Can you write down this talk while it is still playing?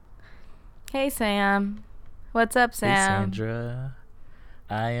Hey Sam. What's up, Hey Sam? Sandra,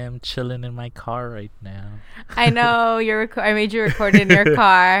 I am chilling in my car right now. I know I made you record in your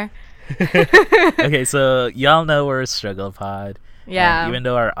car. Okay, so y'all know we're a struggle pod, and Yeah. even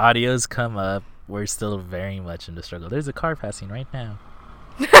though our audios come up, we're still very much in the struggle. There's a car passing right now.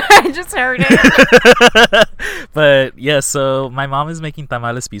 I just heard it. But yeah, so my mom is making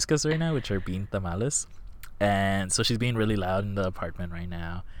tamales piscas right now, which are bean tamales. And so she's being really loud in the apartment right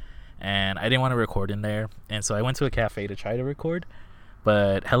now. And I didn't want to record in there. And so I went to a cafe to try to record.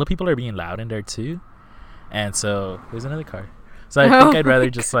 But hella people are being loud in there too. And so there's another car. So I think Oh I'd my rather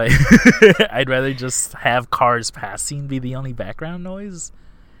god. just I'd rather just have cars passing be the only background noise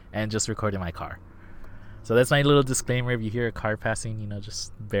and just record in my car. So that's my little disclaimer. If you hear a car passing,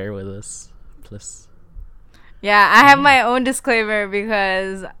 just bear with us, please. Yeah, I And have yeah. my own disclaimer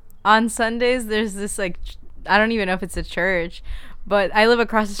because on Sundays there's this I don't even know if it's a church, but I live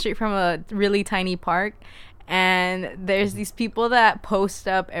across the street from a really tiny park, and there's these people that post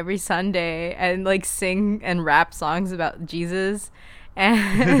up every Sunday and like sing and rap songs about Jesus.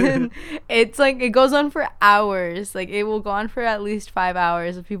 And it's like it goes on for hours. Like it will go on for at least 5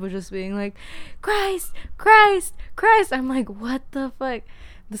 hours of people just being like, Christ, Christ, Christ. I'm like, what the fuck?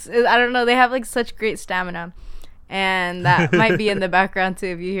 I don't know. They have like such great stamina, and that might be in the background too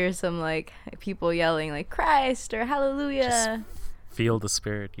if you hear some like people yelling like Christ or Just Hallelujah. feel the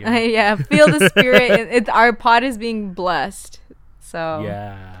spirit, Yeah, feel the spirit. Our pod is being blessed. So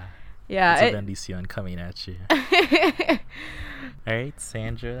Yeah. yeah, It's a bendición coming at you. All right,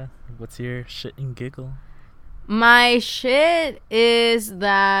 Sandra, what's your shit and giggle? my shit is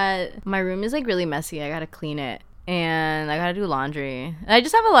that my room is like really messy. I gotta clean it. And I gotta do laundry. I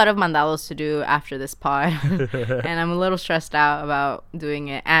just have a lot of mandalos to do after this pod. And I'm a little stressed out about doing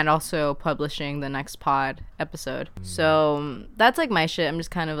it and also publishing the next pod episode. So that's like my shit. I'm just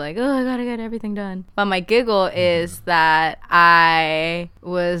kind of like, oh, I gotta get everything done. But my giggle is that I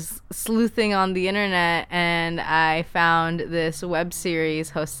was sleuthing on the internet and I found this web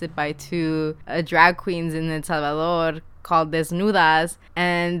series hosted by two drag queens in El Salvador called Desnudas.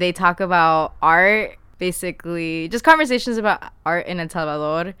 And they talk about art, basically just conversations about art in El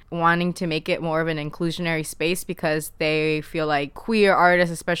Salvador, wanting to make it more of an inclusionary space because they feel like queer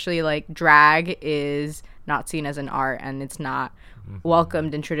artists, especially like drag, is not seen as an art and it's not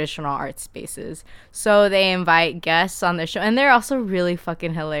welcomed in traditional art spaces. So they invite guests on their show and they're also really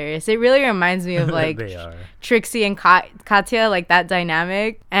fucking hilarious. It really reminds me of like They are. Trixie and Katya, like that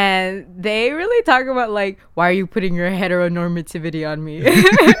dynamic. And they really talk about like, why are you putting your heteronormativity on me?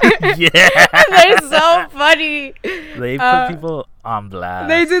 Yeah. They're so funny. They put Uh, people on blast.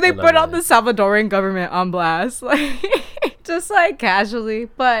 they do. I They love put on the it. Salvadoran government on blast, like just like casually.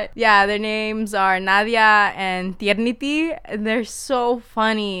 But yeah, their names are Nadia and Tiernity. And they're so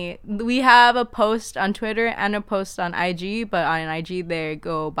funny. We have a post on Twitter and a post on IG, but on IG they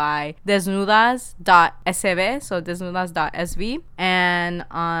go by desnudas.sv, so desnudas.sv, and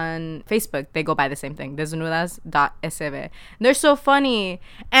on Facebook they go by the same thing, desnudas.sv. They're so funny,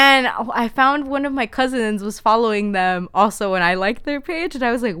 and I found one of my cousins was following them also when I liked their page, and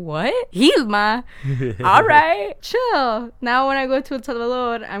I was like, what? Hilma? All right, chill. Now when I go to El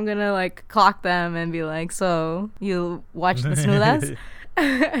Salvador, I'm gonna like clock them and be like, so you watch the Desnudas?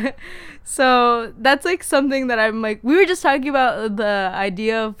 So that's like something that I'm like, we were just talking about the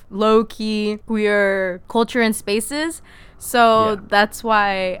idea of low-key queer culture and spaces. So Yeah. that's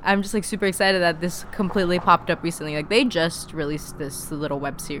why I'm just like super excited that this completely popped up recently. Like they just released this little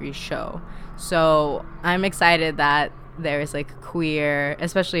web series show. So I'm excited that there's like queer,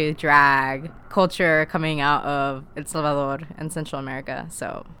 especially drag culture coming out of El Salvador and Central America.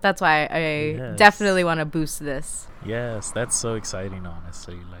 So that's why I definitely Yes. want to boost this. Yes, that's so exciting,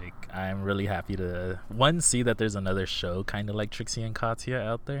 honestly. Like, I'm really happy to, one, see that there's another show kind of like Trixie and Katya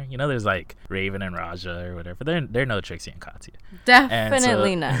out there. There's like Raven and Raja or whatever. They're no Trixie and Katya. And so,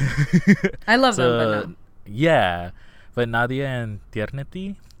 Definitely not. I love them, but so no. yeah. But Nadia and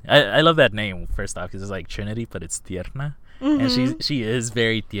Tiernity, I love that name, first off, because it's like Trinity, but it's Tierna. And she is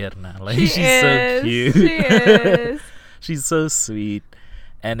very tierna. Like, She she's so is. cute. She is. She's so sweet.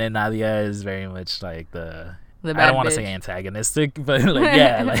 And then Nadia is very much like The I don't bad want to say bitch. antagonistic, but like,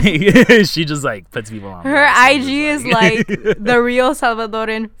 yeah, like she just like puts people on Her blast and IG is just, like the real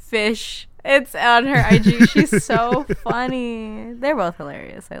Salvadoran fish. It's on her IG. She's so funny. They're both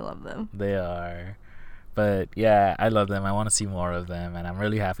hilarious. I love them. They are. But yeah, I love them. I want to see more of them, and I'm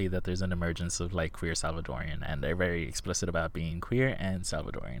really happy that there's an emergence of like queer Salvadorian, and they're very explicit about being queer and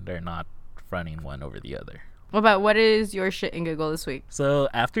Salvadorian. They're not fronting one over the other. What is your shit and giggle this week? So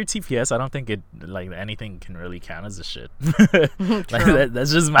after TPS, I don't think it like anything can really count as a shit.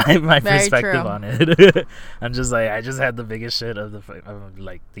 That's just my Very perspective true. on it. I'm just like, I just had the biggest shit of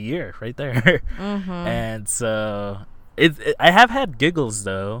the year right there. And so I have had giggles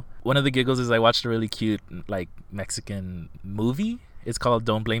though. One of the giggles is I watched a really cute like Mexican movie. It's called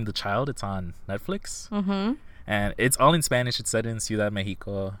Don't Blame the Child. It's on Netflix. And it's all in Spanish. It's set in Ciudad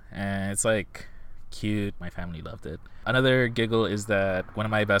Mexico, and it's like cute. My family loved it. Another giggle is that one of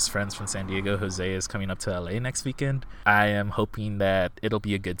my best friends from San Diego, Jose, is coming up to LA next weekend. I am hoping that it'll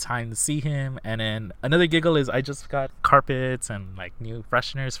be a good time to see him. And then another giggle is I just got carpets and like new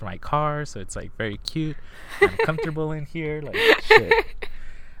fresheners for my car, so it's like very cute and comfortable in here. Like shit.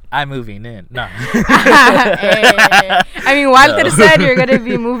 I'm moving in. No. Hey. I mean, Juan could have said you're gonna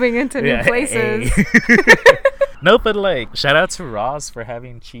be moving into new places. No, but like shout out to Ross for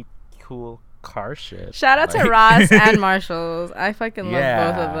having cheap, cool car shit. Shout out to Ross and Marshalls. I fucking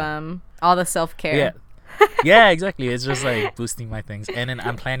love both of them. All the self-care. Yeah, exactly. It's just like boosting my things. And then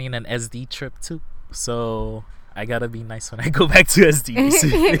I'm planning an SD trip too. So I gotta be nice when I go back to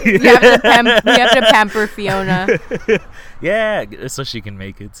SDDC. You have to pamper Fiona. Yeah, so she can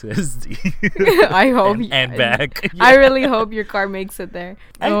make it to SD. I hope. And back. Yeah. I really hope your car makes it there.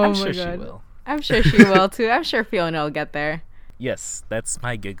 I'm sure she will. I'm sure she will too. I'm sure Fiona will get there. Yes, that's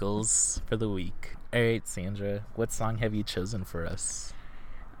my giggles for the week. All right, Sandra, what song have you chosen for us?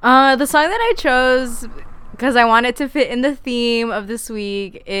 The song that I chose because I wanted to fit in the theme of this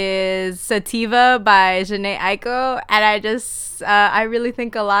week is Sativa by Jhené Aiko, and I really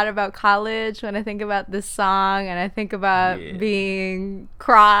think a lot about college when I think about this song, and I think about being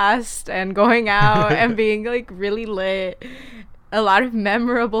crossed and going out and being like really lit. A lot of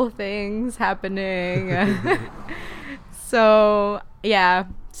memorable things happening. So yeah,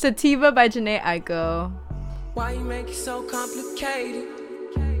 Sativa by Jhené Aiko. Why you make it so complicated?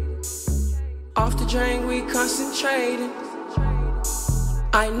 Off the drain, we concentrating.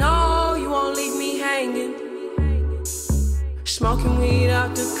 I know you won't leave me hanging. Smoking weed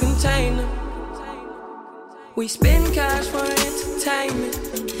out the container. We spend cash for entertainment.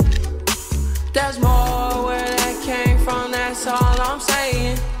 There's more where that came from, that's all I'm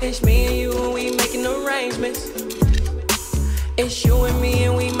saying. It's me and you and we making arrangements. It's you and me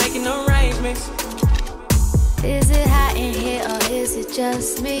and we making arrangements. Is it hot in here or is it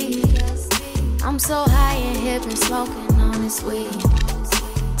just me? I'm so high in here, been smoking on this weed.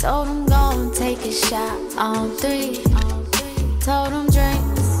 Told him go and take a shot on 3. Told him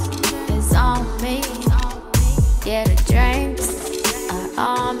drinks is on me. Yeah, the drinks are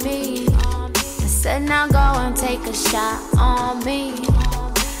on me. I said now go and take a shot on me.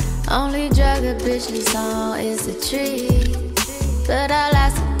 Only drug a bitch is on is the tree. But I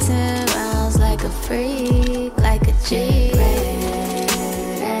lasted 10 rounds like a freak, like a G.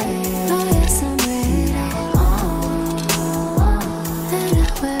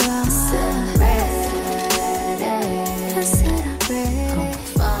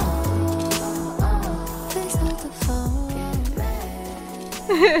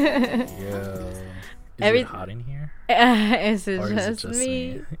 Yo, is it hot in here? Is it Or just, is it just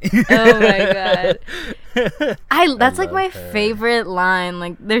me? me? Oh my god. That's like my her. favorite line.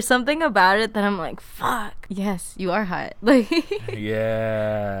 Like there's something about it that I'm like, fuck. Yes, you are hot. Like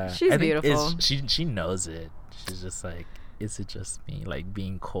Yeah. She's I think beautiful. She knows it. She's just like, is it just me? Like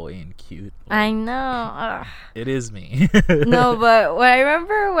being coy and cute. Like, I know. Ugh. it is me. No, but what I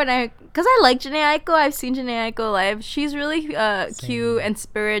remember because I like Jhené Aiko, I've seen Jhené Aiko live. She's really cute and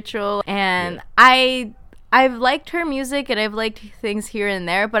spiritual, and I've liked her music and I've liked things here and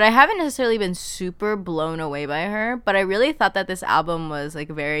there, but I haven't necessarily been super blown away by her. But I really thought that this album was like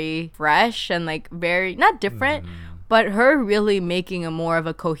very fresh and like very not different. But her really making a more of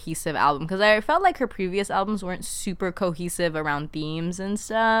a cohesive album, because I felt like her previous albums weren't super cohesive around themes and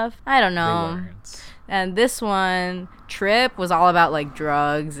stuff. I don't know. They weren't. And this one, Trip, was all about like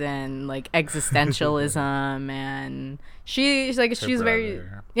drugs and like existentialism, and she's very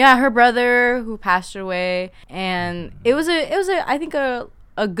her brother who passed away, and it was I think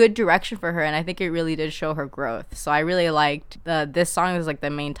a good direction for her, and I think it really did show her growth. So I really liked this song is like the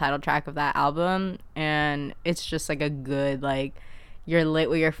main title track of that album, and it's just like a good, like, you're lit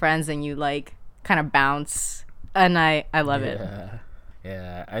with your friends and you like kind of bounce, and I love it.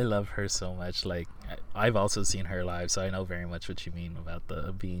 Yeah, I love her so much. Like I've also seen her live, so I know very much what you mean about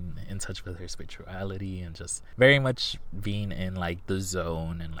the being in touch with her spirituality and just very much being in like the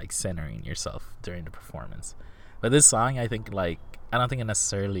zone and like centering yourself during the performance. But this song, I think, like, I don't think it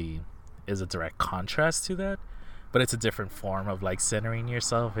necessarily is a direct contrast to that, but it's a different form of like centering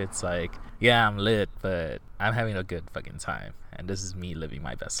yourself. It's like, yeah, I'm lit, but I'm having a good fucking time, and this is me living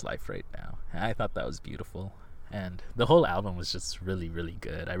my best life right now. And I thought that was beautiful, and the whole album was just really, really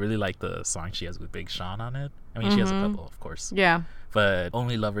good. I really like the song she has with Big Sean on it. I mean, she has a couple, of course. Yeah. But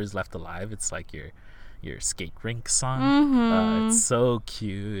Only Lovers Left Alive, it's like your skate rink song. It's so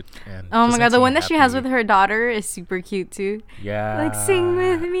cute. And oh my god, the one that happy. she has with her daughter is super cute too. Yeah. Like, sing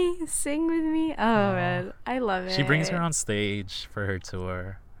with me, sing with me. Oh man, I love it. She brings her on stage for her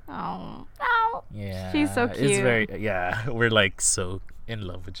tour. Oh, Yeah. she's so cute. It's very, we're like so in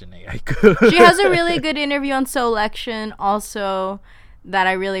love with Jhené Aiko. She has a really good interview on Solection also that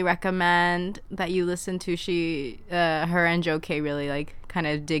I really recommend that you listen to. She her and Joe K really like kind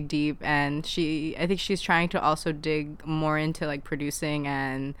of dig deep, and I think she's trying to also dig more into like producing,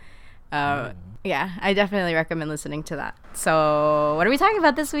 and yeah, I definitely recommend listening to that. So what are we talking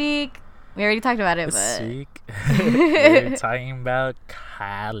about this week? We already talked about it. This but week we're talking about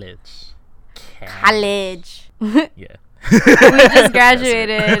college. Yeah. We just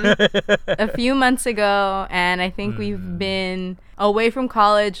graduated a few months ago, and I think we've been away from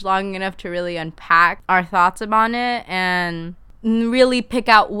college long enough to really unpack our thoughts about it and really pick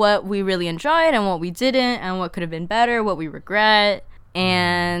out what we really enjoyed and what we didn't, and what could have been better, what we regret,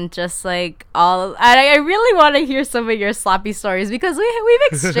 and just like I really want to hear some of your sloppy stories, because we've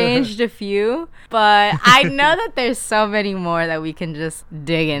exchanged a few, but I know that there's so many more that we can just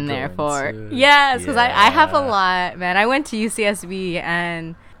dig in there for. Yes, because I have a lot, man. I went to UCSB,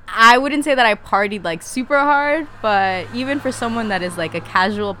 and I wouldn't say that I partied like super hard, but even for someone that is like a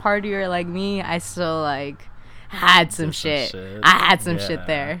casual partier like me, I still like had some shit. I had some shit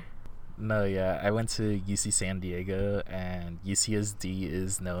there. No, yeah, I went to UC San Diego, and UCSD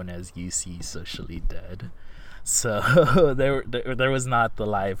is known as UC Socially Dead. So there was not the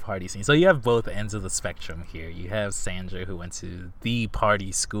live party scene. So you have both ends of the spectrum here. You have Sandra, who went to the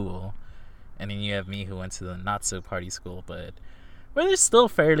party school, and then you have me, who went to the not so party school, but where there's still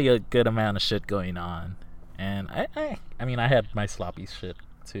fairly a good amount of shit going on. And I mean, I had my sloppy shit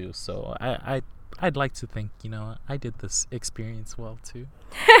too, so I'd like to think, I did this experience well too.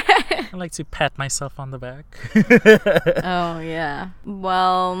 I like to pat myself on the back. Oh yeah.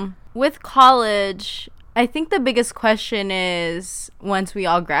 Well, with college, I think the biggest question is, once we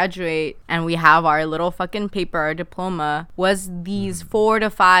all graduate and we have our little fucking paper, our diploma, was these 4 to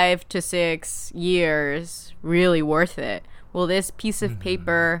 5 to 6 years really worth it? Will this piece of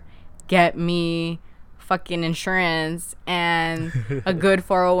paper get me fucking insurance and a good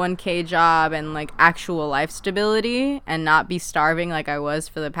 401k job and like actual life stability, and not be starving like I was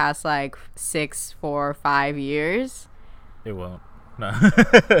for the past like 6, 4, 5 years? It won't. No.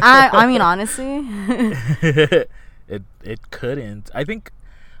 I mean, honestly. It couldn't. I think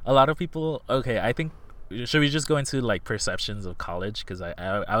a lot of people, okay, I think, should we just go into like perceptions of college? Because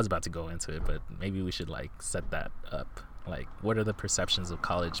I was about to go into it, but maybe we should like set that up. Like, what are the perceptions of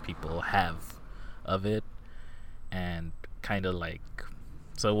college people have of it? And kind of like,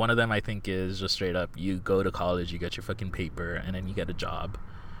 so one of them I think is just straight up, you go to college, you get your fucking paper, and then you get a job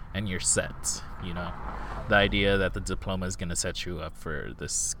and you're set. The idea that the diploma is going to set you up for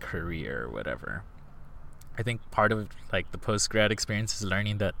this career or whatever. I think part of like the post-grad experience is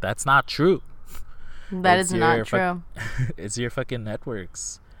learning that that's not true. That is not true. It's your fucking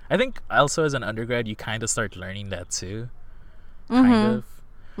networks. I think also as an undergrad you kind of start learning that too. Kind of.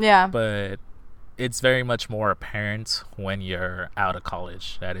 Yeah. But it's very much more apparent when you're out of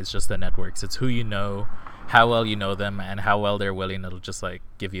college. That is just the networks. It's who you know, how well you know them, and how well they're willing to just like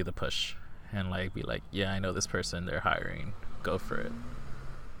give you the push and like be like, yeah, I know this person, they're hiring, go for it.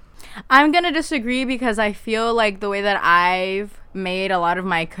 I'm gonna disagree, because I feel like the way that I've made a lot of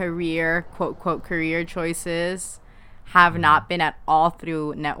my career, quote quote, career choices have not been at all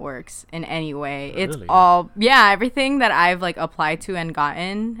through networks in any way. It's Really? all, yeah, everything that I've like applied to and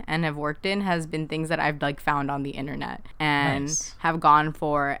gotten and have worked in has been things that I've like found on the internet and Nice. have gone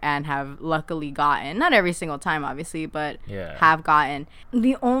for and have luckily gotten. Not every single time, obviously, but Yeah. have gotten.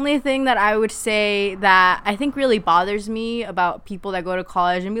 The only thing that I would say that I think really bothers me about people that go to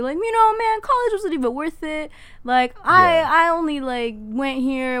college and be like, man, college wasn't even worth it. Like, I only like went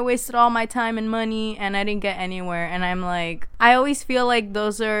here, wasted all my time and money, and I didn't get anywhere. And I'm like, I always feel like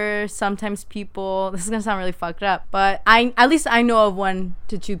those are sometimes people, this is gonna sound really fucked up, but at least I know of 1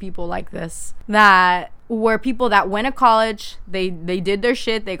 to 2 people like this, that were people that went to college, they did their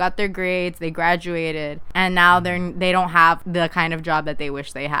shit, they got their grades, they graduated, and now they don't have the kind of job that they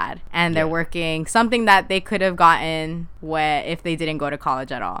wish they had, and they're working something that they could have gotten if they didn't go to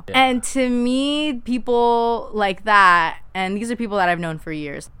college at all. And to me, people like that and these are people that I've known for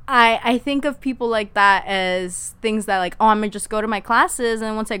years. I think of people like that as things that like, oh, I'm gonna just go to my classes,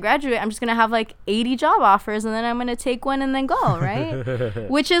 and once I graduate, I'm just gonna have like 80 job offers, and then I'm gonna take one and then go, right?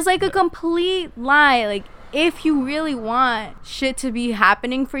 Which is like a complete lie. Like, if you really want shit to be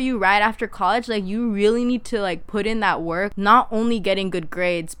happening for you right after college, like, you really need to like put in that work, not only getting good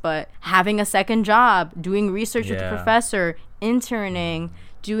grades, but having a second job, doing research with the professor, interning,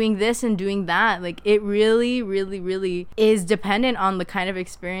 doing this and doing that. Like, it really, really, really is dependent on the kind of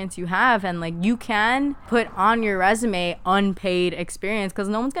experience you have. And like, you can put on your resume unpaid experience, because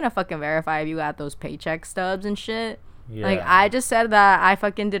no one's gonna fucking verify if you got those paycheck stubs and shit. Yeah. Like, I just said that I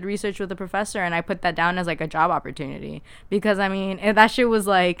fucking did research with a professor, and I put that down as like a job opportunity, because I mean, if that shit was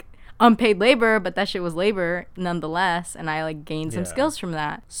like unpaid labor, but that shit was labor nonetheless, and I like gained some skills from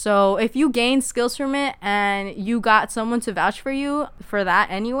that. So if you gain skills from it and you got someone to vouch for you for that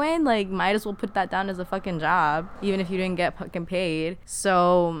anyway, like, might as well put that down as a fucking job, even if you didn't get fucking paid.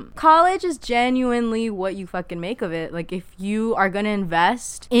 So college is genuinely what you fucking make of it. Like, if you are gonna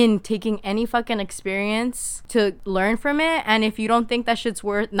invest in taking any fucking experience to learn from it, and if you don't think that shit's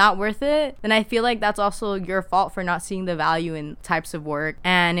not worth it, then I feel like that's also your fault for not seeing the value in types of work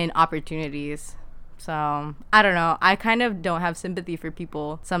and in opportunities. So I don't know, I kind of don't have sympathy for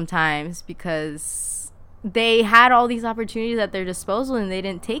people sometimes, because they had all these opportunities at their disposal and they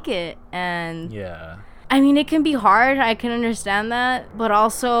didn't take it. And I mean, it can be hard, I can understand that, but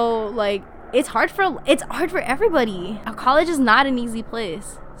also like, it's hard for everybody. College is not an easy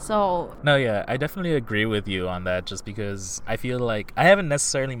place. So no, yeah, I definitely agree with you on that, just because I feel like I haven't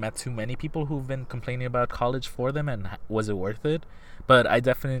necessarily met too many people who've been complaining about college for them and was it worth it. But I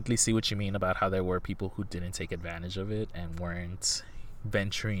definitely see what you mean about how there were people who didn't take advantage of it and weren't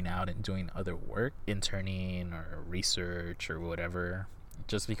venturing out and doing other work, interning or research or whatever,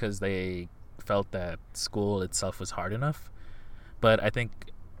 just because they felt that school itself was hard enough. But I think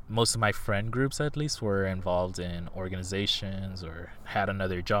most of my friend groups, at least, were involved in organizations or had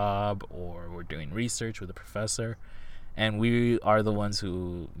another job or were doing research with a professor. And we are the ones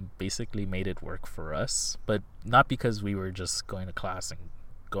who basically made it work for us, but not because we were just going to class and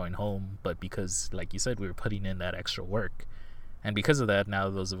going home, but because, like you said, we were putting in that extra work. And because of that, now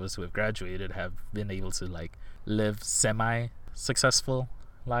those of us who have graduated have been able to like live semi-successful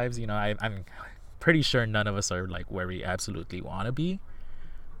lives. You know, I'm pretty sure none of us are like where we absolutely want to be,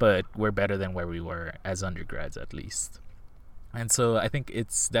 but we're better than where we were as undergrads, at least. And so I think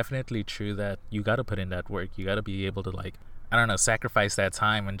it's definitely true that you got to put in that work. You got to be able to, like, I don't know, sacrifice that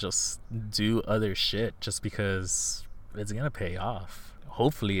time and just do other shit just because it's going to pay off.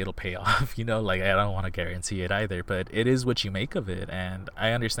 Hopefully it'll pay off, you know, like, I don't want to guarantee it either, but it is what you make of it. And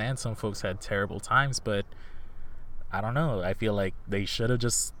I understand some folks had terrible times, but I don't know. I feel like they should have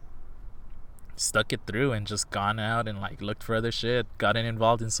just stuck it through and just gone out and like looked for other shit, gotten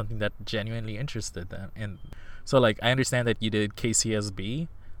involved in something that genuinely interested them. And so like, I understand that you did KCSB,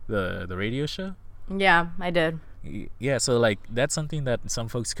 the radio show. Yeah, I did. Yeah, so like, that's something that some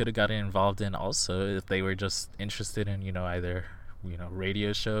folks could have gotten involved in also if they were just interested in, you know, either, you know,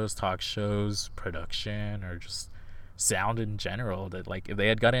 radio shows, talk shows, production, or just sound in general. That like, if they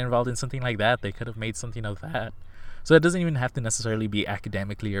had gotten involved in something like that, they could have made something of that. So it doesn't even have to necessarily be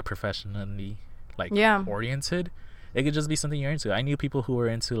academically or professionally like oriented. It could just be something you're into. I knew people who were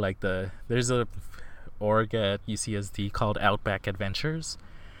into like there's a org at UCSD called Outback Adventures,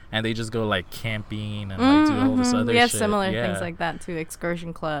 and they just go like camping and like do all this other shit. We have similar things like that too,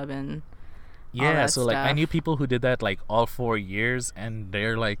 Excursion Club and all that so stuff. Like, I knew people who did that like all 4 years, and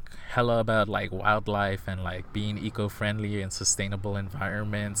they're like hella about like wildlife and like being eco-friendly and sustainable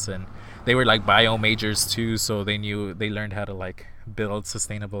environments, and they were like bio majors too, so they learned how to like build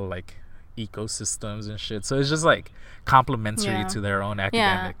sustainable like ecosystems and shit. So it's just like complementary to their own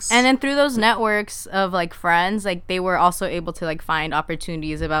academics. And then through those networks of like friends, like they were also able to like find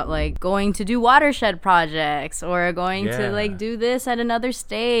opportunities about like going to do watershed projects or going to like do this at another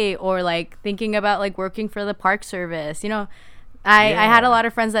state, or like thinking about like working for the Park Service. You know, I had a lot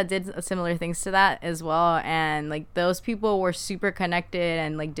of friends that did similar things to that as well, and like those people were super connected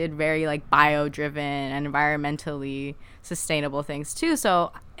and like did very like bio driven and environmentally sustainable things too.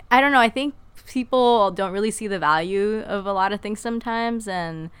 So I don't know, I think people don't really see the value of a lot of things sometimes,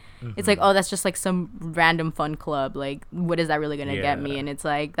 and it's like, oh, that's just like some random fun club, like what is that really gonna get me? And it's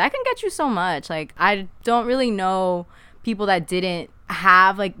like, that can get you so much. Like, I don't really know people that didn't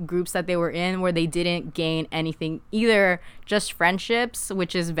have like groups that they were in where they didn't gain anything, either just friendships,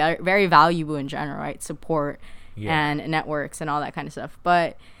 which is very, very valuable in general, right? Support and networks and all that kind of stuff,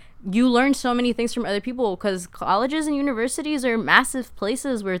 but you learn so many things from other people, because colleges and universities are massive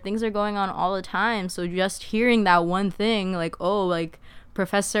places where things are going on all the time. So just hearing that one thing, like, oh, like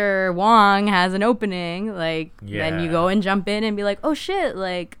Professor Wong has an opening, like, then you go and jump in and be like, oh shit,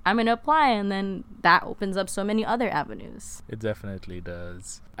 like I'm gonna apply, and then that opens up so many other avenues. It definitely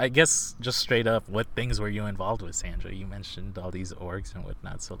does. I guess just straight up, what things were you involved with, Sandra? You mentioned all these orgs and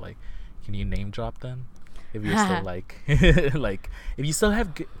whatnot, so like, can you name drop them? If you're still like, like, if you still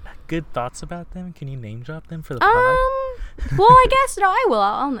have good thoughts about them, can you name drop them for the pod? Well, I guess no, I will.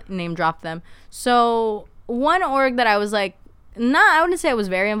 I'll name drop them. So one org that I was like, I wouldn't say I was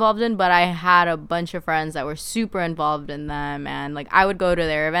very involved in, but I had a bunch of friends that were super involved in them, and like I would go to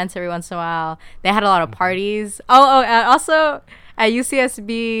their events every once in a while. They had a lot of parties. And also at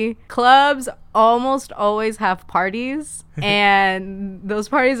UCSB, clubs almost always have parties, and those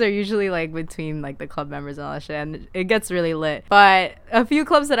parties are usually like between like the club members and all that shit, and it gets really lit. But a few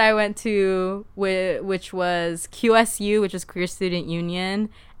clubs that I went to, which was QSU, which is Queer Student Union,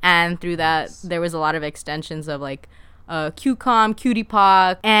 and through that there was a lot of extensions of like QCOM, Cutie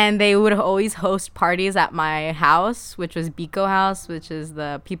Pop, and they would always host parties at my house, which was Bico House, which is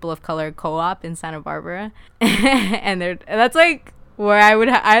the People of Color Co-op in Santa Barbara. And that's like where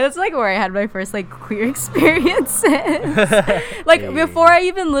that's like where I had my first like queer experiences. Like before I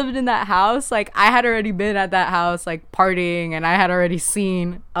even lived in that house, like I had already been at that house like partying, and I had already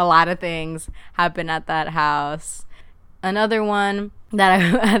seen a lot of things happen at that house. Another one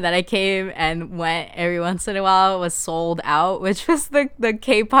that I came and went every once in a while was Sold Out, which was the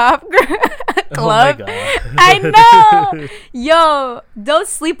K-pop club. Oh my God. I know. Yo, don't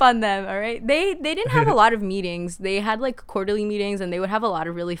sleep on them, all right? They didn't have a lot of meetings. They had like quarterly meetings, and they would have a lot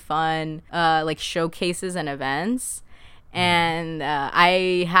of really fun like showcases and events. And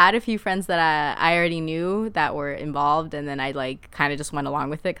I had a few friends that I already knew that were involved, and then I like kind of just went along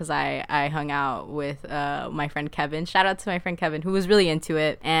with it because I hung out with my friend Kevin. Shout out to my friend Kevin, who was really into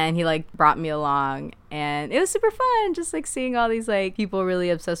it, and he like brought me along, and it was super fun just like seeing all these like people really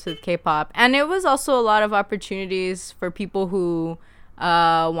obsessed with K-pop. And it was also a lot of opportunities for people who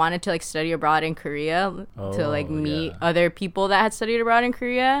wanted to like study abroad in Korea to like meet other people that had studied abroad in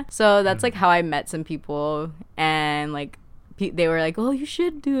Korea. So that's like how I met some people, and like they were like, oh, you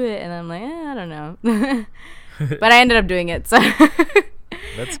should do it, and I'm like, I don't know. But I ended up doing it, so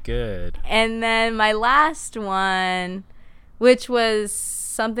that's good. And then my last one, which was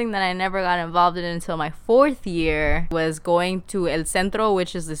something that I never got involved in until my 4th year, was going to El Centro,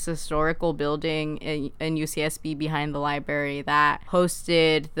 which is this historical building in UCSB behind the library that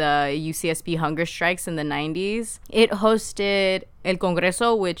hosted the UCSB hunger strikes in the 90s. It hosted El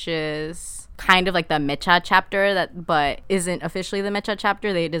Congreso, which is kind of like the Mecha chapter, but isn't officially the Mecha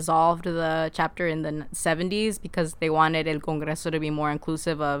chapter. They dissolved the chapter in the 70s because they wanted El Congreso to be more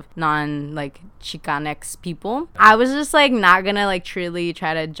inclusive of like Chicanx people. I was just like not gonna like truly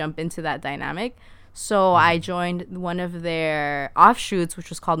try to jump into that dynamic, so I joined one of their offshoots, which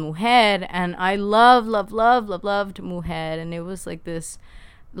was called Mujer, and I loved Mujer, and it was like this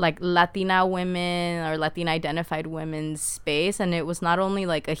like Latina women or Latina identified women's space, and it was not only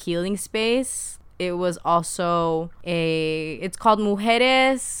like a healing space, it was also it's called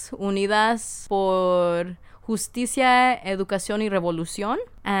Mujeres Unidas por Justicia, Educación y Revolución,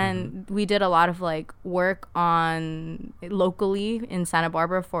 and we did a lot of like work on locally in Santa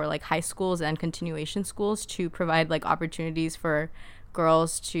Barbara for like high schools and continuation schools to provide like opportunities for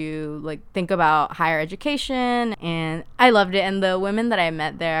girls to like think about higher education. And I loved it, and the women that I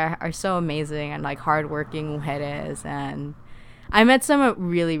met there are so amazing and like hardworking mujeres, and I met some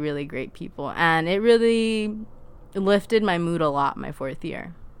really, really great people, and it really lifted my mood a lot my 4th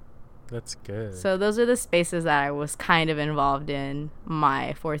year. That's good. So those are the spaces that I was kind of involved in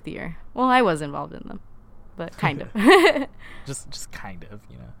my 4th year. Well, I was involved in them, but kind of. just kind of,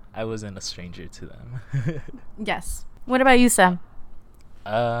 you know. I wasn't a stranger to them. Yes. What about you, Sam?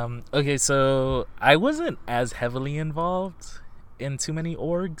 Okay, so I wasn't as heavily involved in too many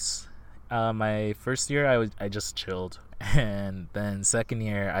orgs. My 1st year, I just chilled. And then 2nd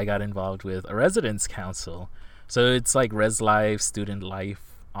year, I got involved with a residence council. So it's like res life, student life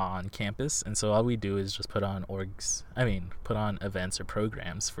on campus. And so all we do is just put on events or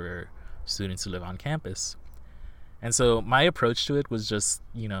programs for students who live on campus. And so my approach to it was just,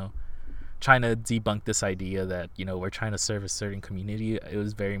 you know, trying to debunk this idea that, you know, we're trying to serve a certain community. It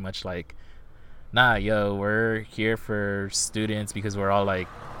was very much like, nah, yo, we're here for students because we're all like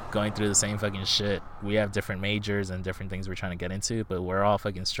going through the same fucking shit. We have different majors and different things we're trying to get into, but we're all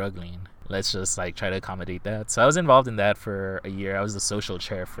fucking struggling. Let's just like try to accommodate that. So I was involved in that for a year. I was the social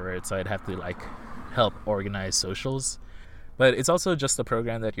chair for it, so I'd have to like help organize socials. But it's also just a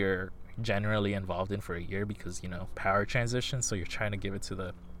program that you're generally involved in for a year because, power transition. So you're trying to give it to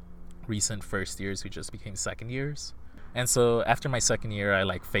the recent first years who just became second years. And so after my second year,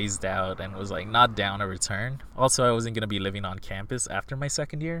 I phased out and was not down to return. Also, I wasn't going to be living on campus after my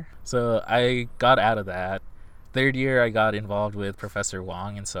second year. So I got out of that. Third year, I got involved with Professor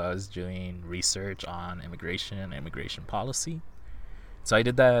Wong. And so I was doing research on immigration and immigration policy. So I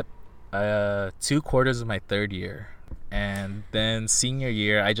did that 2 quarters of my third year. And then senior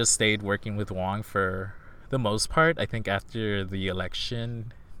year, I just stayed working with Wong for the most part. I think after the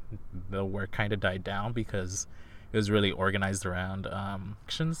election, the work kind of died down because it was really organized around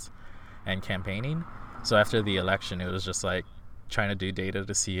elections and campaigning. So after the election, it was just trying to do data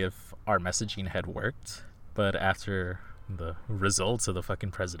to see if our messaging had worked. But after the results of the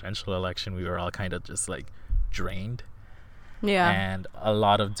fucking presidential election, we were all kind of just drained. Yeah. And a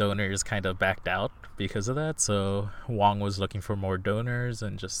lot of donors kind of backed out because of that. So Wong was looking for more donors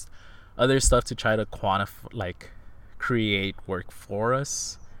and just other stuff to try to quantify, create work for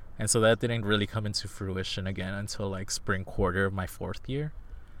us. And so that didn't really come into fruition again until spring quarter of my 4th year.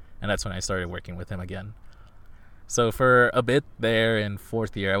 And that's when I started working with him again. So for a bit there in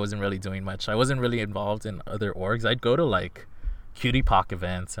 4th year, I wasn't really doing much. I wasn't really involved in other orgs. I'd go to Cutie Pock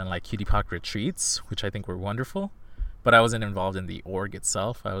events and Cutie Pock retreats, which I think were wonderful. But I wasn't involved in the org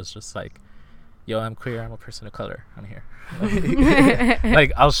itself. I was just yo, I'm queer. I'm a person of color. I'm here.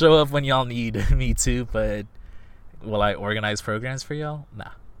 I'll show up when y'all need me to, but will I organize programs for y'all? Nah.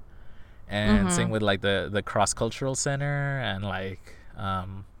 And same with the cross-cultural center and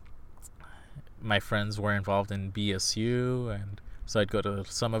my friends were involved in BSU, and so I'd go to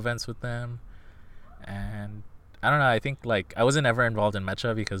some events with them. And I don't know, I think I wasn't ever involved in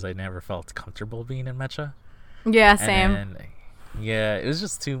Mecha because I never felt comfortable being in Mecha. Yeah, same. And it was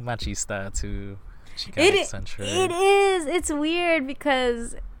just too machista, too Chicano-centric. It is. It's weird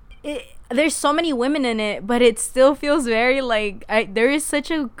because there's so many women in it, but it still feels very there is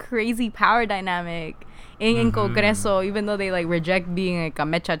such a crazy power dynamic in Congreso, even though they reject being a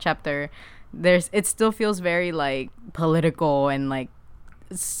Mecha chapter. It still feels very political and I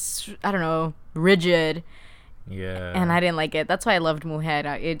don't know, rigid. Yeah. And I didn't like it. That's why I loved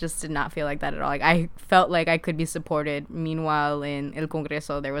Mujer. It just did not feel like that at all. I felt like I could be supported. Meanwhile, in El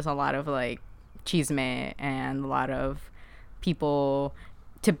Congreso, there was a lot of chisme and a lot of people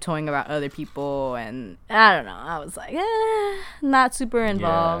tiptoeing about other people, and I don't know. I was not super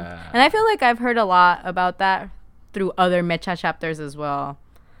involved. Yeah. And I feel like I've heard a lot about that through other Mecha chapters as well.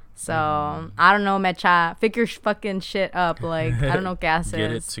 So I don't know, Mecha, figure fucking shit up. I don't know, gases.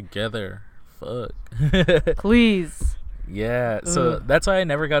 Get it together. Fuck. Please. Yeah, so that's why I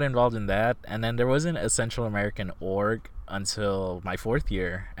never got involved in that. And then there wasn't a Central American org until my 4th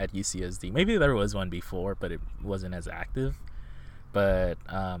year at UCSD. Maybe there was one before, but it wasn't as active. But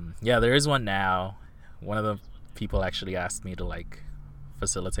there is one now. One of the people actually asked me to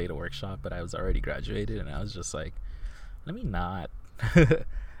facilitate a workshop, but I was already graduated, and I was just let me not.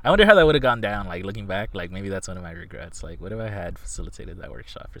 I wonder how that would have gone down, looking back. Maybe that's one of my regrets. What if I had facilitated that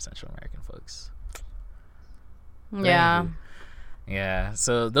workshop for Central American folks? Yeah. Yeah,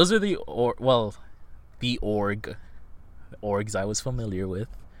 so those are the orgs I was familiar with,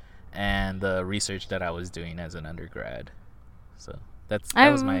 and the research that I was doing as an undergrad. So that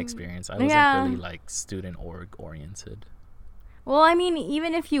was my experience. I wasn't really student org oriented. Well, I mean,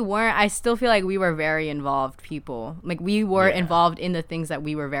 even if you weren't, I still feel like we were very involved people. We were involved in the things that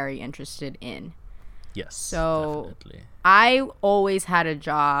we were very interested in. Yes. So definitely. I always had a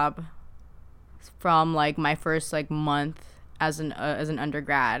job from my first month as an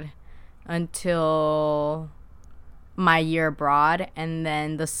undergrad until my year abroad, and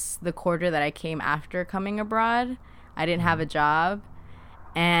then the quarter that I came after coming abroad, I didn't have a job.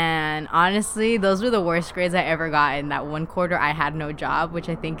 And honestly, those were the worst grades I ever got. In that one quarter, I had no job, which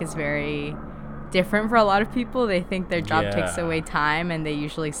I think is very different for a lot of people. They think their job takes away time, and they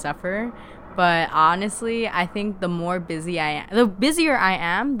usually suffer. But honestly, I think the busier I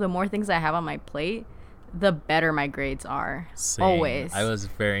am, the more things I have on my plate, the better my grades are. Same. Always. I was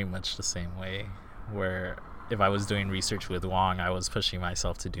very much the same way, where if I was doing research with Wong, I was pushing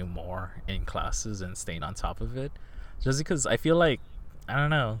myself to do more in classes and staying on top of it. Just because I feel I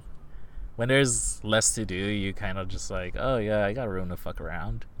don't know, when there's less to do, you kind of just oh yeah, I got room to fuck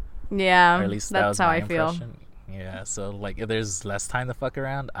around. Yeah, or at least that's how I feel. Yeah, so if there's less time to fuck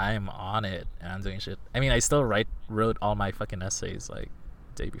around, I'm on it and I'm doing shit. I mean, I still wrote all my fucking essays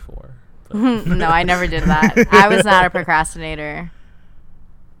day before. But No, I never did that. I was not a procrastinator.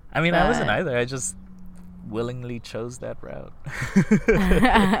 I mean, I wasn't either. I just willingly chose that route.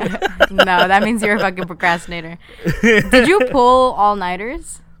 No, that means you're a fucking procrastinator. Did you pull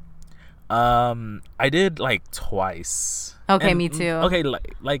all-nighters? I did like twice. Okay, And, me too. Okay,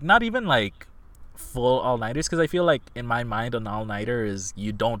 like not even like full all-nighters, because I feel like in my mind an all-nighter is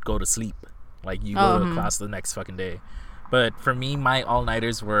you don't go to sleep. Like you go to class the next fucking day. But for me, my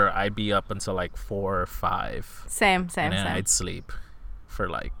all-nighters were I'd be up until like 4 or 5. Same. And then I'd sleep for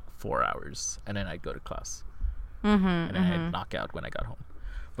like 4 hours. And then I'd go to class. And then I'd knock out when I got home.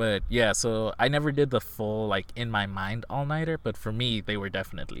 But yeah, so I never did the full, like, in my mind all-nighter. But for me, they were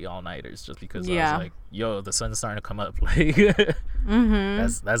definitely all-nighters just because I was like, yo, the sun's starting to come up. Like,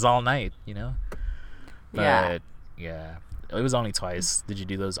 that's all night, you know? But yeah, it was only twice. Did you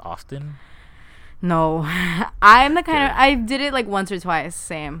do those often? No. I'm the kind of... I did it like once or twice.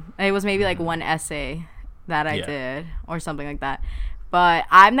 Same. It was maybe like one essay that I did or something like that. But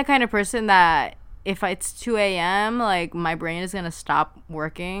I'm the kind of person that if it's 2 a.m., like my brain is going to stop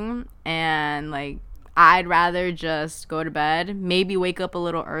working. And like I'd rather just go to bed. Maybe wake up a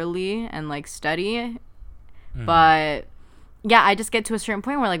little early and like study. But yeah, I just get to a certain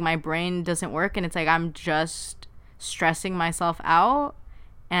point where like my brain doesn't work. And it's like I'm just stressing myself out.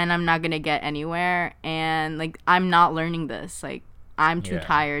 And I'm not going to get anywhere. And, like, I'm not learning this. Like, I'm too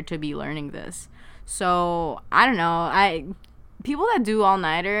tired to be learning this. So, I don't know. People that do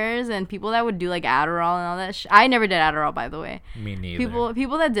all-nighters and people that would do, like, Adderall and all that I never did Adderall, by the way. Me neither.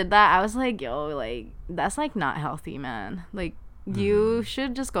 People that did that, I was like, yo, like, that's, like, not healthy, man. Like, you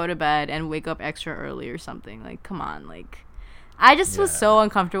should just go to bed and wake up extra early or something. Like, come on. Like, I just was so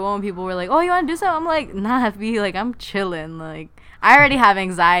uncomfortable when people were like, oh, you want to do something? I'm like, nah, be like, I'm chilling. Like, I already have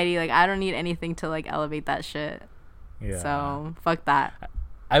anxiety. Like, I don't need anything to, like, elevate that shit. Yeah. So, fuck that.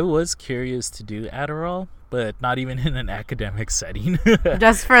 I was curious to do Adderall, but not even in an academic setting.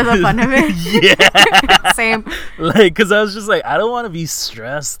 Just for the fun of it? Yeah. Same. Like, because I was just like, I don't want to be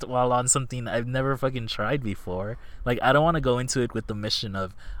stressed while on something I've never fucking tried before. Like, I don't want to go into it with the mission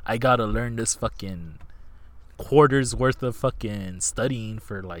of, I gotta learn this fucking quarters worth of fucking studying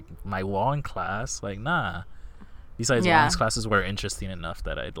for, like, my Wong class. Like, nah. Besides, Wong's classes were interesting enough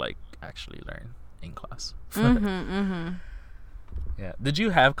that I'd like actually learn in class. Yeah. Did you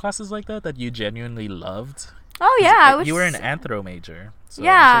have classes like that you genuinely loved? Oh yeah, you were an anthro major, so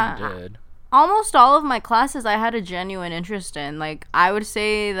yeah, I'm sure you did. Almost all of my classes I had a genuine interest in. Like, I would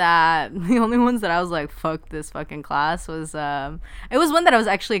say that the only ones that I was like, fuck this fucking class was it was one that I was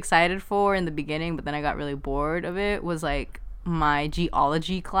actually excited for in the beginning, but then I got really bored of it. Was like my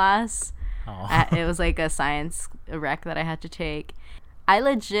geology class. It was like a science rec that I had to take. I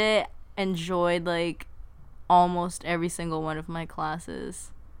legit enjoyed like almost every single one of my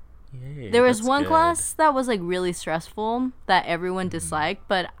classes. Yay, there was one class that was like really stressful that everyone disliked,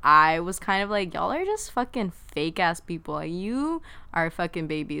 but I was kind of like, y'all are just fucking fake ass people. Like, you are fucking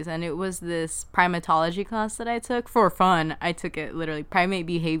babies. And it was this primatology class that I took for fun. I took it literally, primate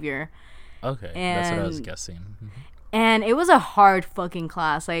behavior. Okay, that's what I was guessing. And it was a hard fucking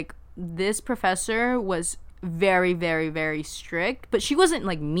class. Like, this professor was very, very, very strict, but she wasn't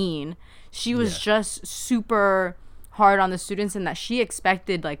like mean. She was just super hard on the students, and that she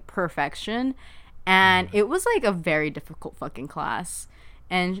expected like perfection. And it was like a very difficult fucking class.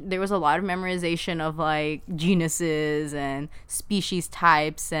 And there was a lot of memorization of like genuses and species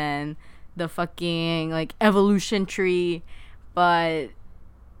types and the fucking like evolution tree. But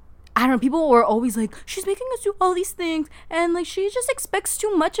I don't know, people were always like, she's making us do all these things and like she just expects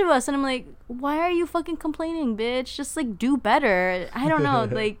too much of us. And I'm like, why are you fucking complaining, bitch? Just like do better. I don't know.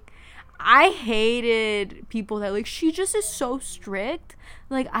 Like, I hated people that like, she just is so strict.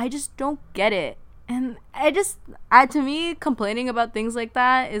 Like, I just don't get it. And to me, complaining about things like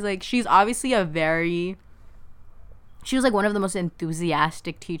that is like, she's obviously she was like one of the most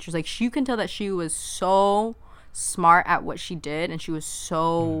enthusiastic teachers. Like, you can tell that she was so smart at what she did, and she was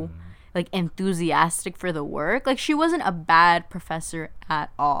so like enthusiastic for the work. Like, she wasn't a bad professor at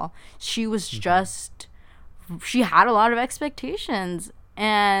all. She was just, she had a lot of expectations,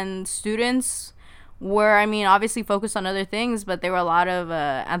 and students were, I mean, obviously focused on other things, but there were a lot of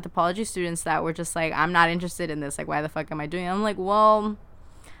anthropology students that were just like, I'm not interested in this. Like, why the fuck am I doing it? I'm like, well,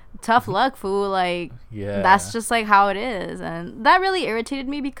 tough luck, fool. Like, that's just like how it is. And that really irritated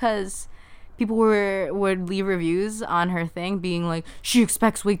me because people would leave reviews on her thing being like, she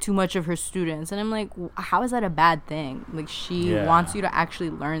expects way too much of her students. And I'm like, how is that a bad thing? Like, she wants you to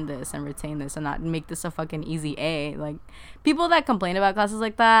actually learn this and retain this and not make this a fucking easy A. Like, people that complain about classes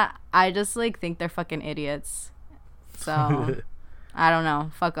like that, I just like think they're fucking idiots. So I don't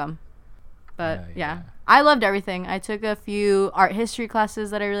know, fuck them. But yeah, I loved everything. I took a few art history classes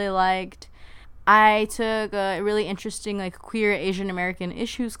that I really liked. I took a really interesting like queer Asian American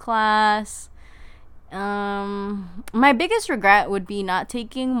issues class. My biggest regret would be not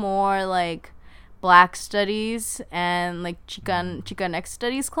taking more like Black studies and like Chicanx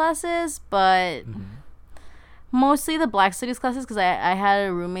studies classes, but mostly the Black studies classes, because I had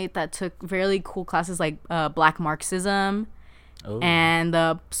a roommate that took really cool classes like Black Marxism and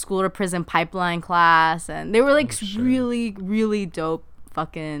the school to prison pipeline class, and they were like really, really dope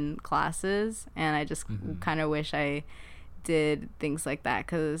fucking classes, and I just kind of wish I did things like that,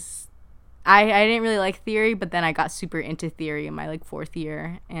 because I didn't really like theory, but then I got super into theory in my like 4th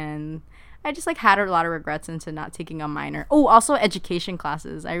year, and I just like had a lot of regrets into not taking a minor. Oh, also education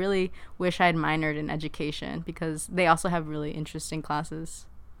classes. I really wish I had minored in education, because they also have really interesting classes.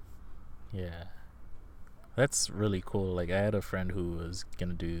 Yeah. That's really cool. Like, I had a friend who was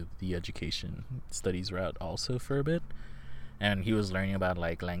gonna do the education studies route also for a bit, and he was learning about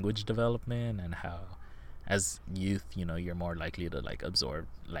like language development and how as youth, you know, you're more likely to like absorb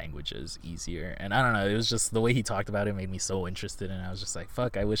languages easier. And I don't know, it was just the way he talked about it made me so interested, and I was just like,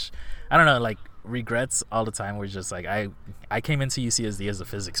 fuck, I wish, I don't know, like regrets all the time were just like, I came into UCSD as a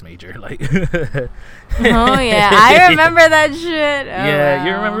physics major, like oh yeah, I remember that shit. Yeah,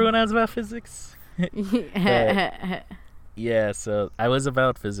 you remember when I was about physics? Yeah, so I was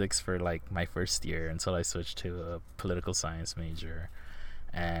about physics for like my first year until I switched to a political science major,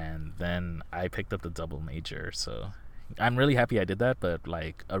 and then I picked up the double major. So I'm really happy I did that, but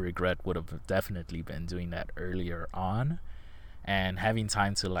like a regret would have definitely been doing that earlier on and having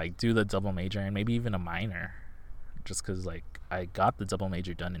time to like do the double major and maybe even a minor, just because like I got the double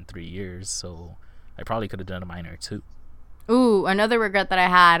major done in 3 years, so I probably could have done a minor too. Ooh, another regret that I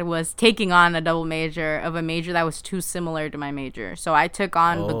had was taking on a double major of a major that was too similar to my major. So I took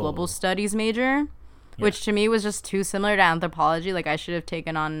on the global studies major, which to me was just too similar to anthropology. Like, I should have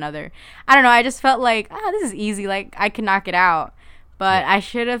taken on another. I don't know. I just felt like, this is easy. Like, I can knock it out. But I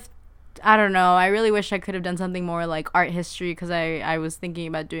should have, I don't know. I really wish I could have done something more like art history, because I was thinking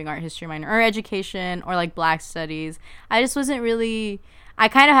about doing art history minor, or education, or like Black studies. I just wasn't really, I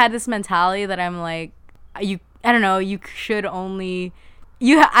kind of had this mentality that I'm like, I don't know, you should only,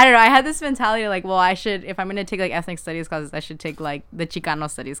 I don't know, I had this mentality like, well, I should, if I'm going to take like ethnic studies classes, I should take like the Chicano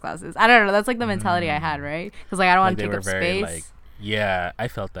studies classes. I don't know, that's like the mentality I had, right? Because like I don't want to take up space. Like, yeah, I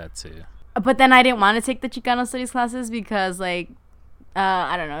felt that too. But then I didn't want to take the Chicano studies classes because like,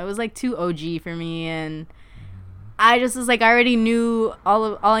 I don't know, it was like too OG for me, and I just was like, I already knew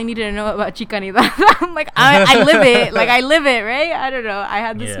all I needed to know about Chicanidad. I'm like, I live it, like I live it, right? I don't know, I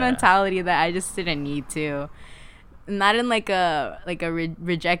had this mentality that I just didn't need to. Not in like a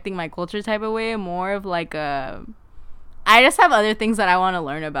rejecting my culture type of way, more of like I just have other things that I want to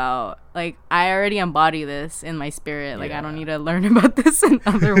learn about. Like, I already embody this in my spirit. Like, I don't need to learn about this in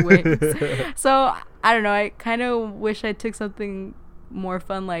other ways. So I don't know, I kind of wish I took something more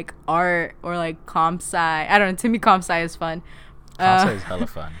fun, like art or like comp sci. I don't know, to me comp sci is fun. Comp sci is hella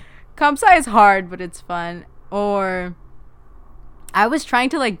fun. Comp sci is hard, but it's fun. Or I was trying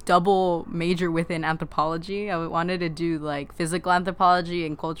to like double major within anthropology. I wanted to do like physical anthropology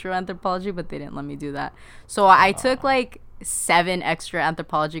and cultural anthropology, but they didn't let me do that. So I took like 7 extra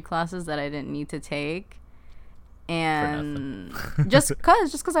anthropology classes that I didn't need to take, and just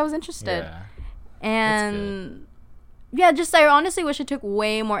cause I was interested. Yeah. And yeah, just I honestly wish I took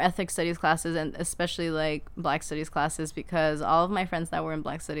way more ethnic studies classes, and especially like Black studies classes, because all of my friends that were in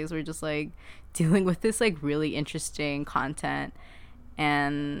Black studies were just like dealing with this like really interesting content.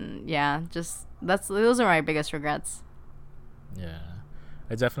 And yeah, just those are my biggest regrets. Yeah,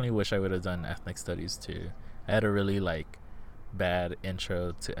 I definitely wish I would have done ethnic studies too. I had a really like bad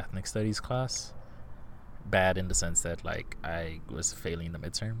intro to ethnic studies class. Bad in the sense that like I was failing the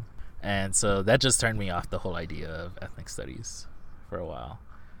midterm, and so that just turned me off the whole idea of ethnic studies for a while.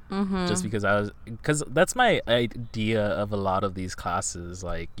 Just because that's my idea of a lot of these classes.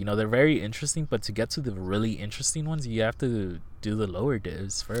 Like, you know, they're very interesting, but to get to the really interesting ones, you have to do the lower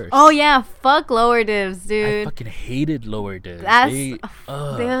divs first. Oh yeah, fuck lower divs, dude. I fucking hated lower divs. I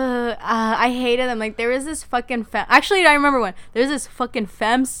hated them. Like, there was this fucking actually, I remember one. There's this fucking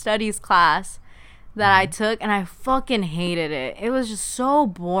fem studies class that I took, and I fucking hated it. It was just so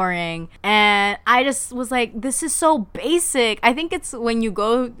boring, and I just was like, this is so basic. I think it's when you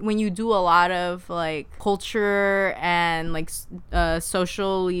do a lot of like culture and like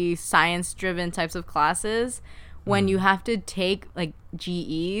socially science driven types of classes, when you have to take like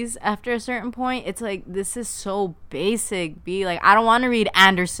GEs after a certain point, it's like, this is so basic. Like, I don't want to read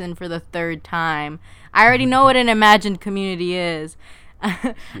Anderson for the 3rd time. I already know what an imagined community is.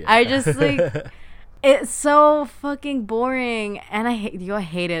 I just like It's so fucking boring, and I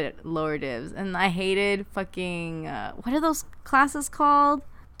hated lower divs, and I hated fucking what are those classes called?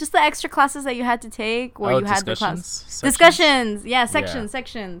 Just the extra classes that you had to take, where you had the class discussions. Yeah,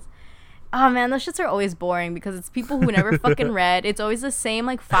 sections. Oh man, those shits are always boring because it's people who never fucking read. It's always the same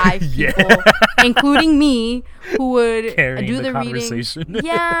like 5 people, including me, who would do the reading.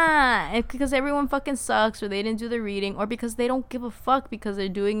 Yeah, because everyone fucking sucks, or they didn't do the reading, or because they don't give a fuck because they're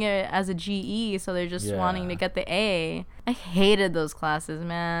doing it as a GE, so they're just wanting to get the A. I hated those classes,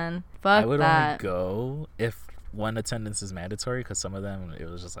 man. Fuck that. I would only go if one, attendance is mandatory, because some of them it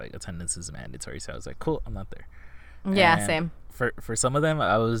was just like attendance is mandatory, so I was like, cool, I'm not there. Yeah, and same. For some of them,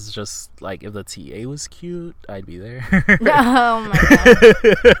 I was just like, if the TA was cute, I'd be there. Oh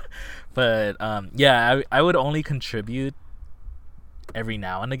my god. But yeah, I would only contribute every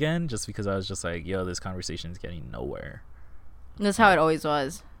now and again, just because I was just like, yo, this conversation is getting nowhere. That's how it always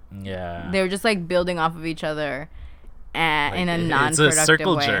was. Yeah, they were just like building off of each other, and in a non-productive it's a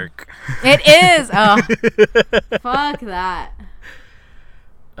circle way. Jerk. It is. Oh, fuck that.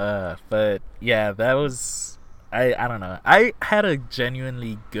 But yeah, that was. I don't know. I had a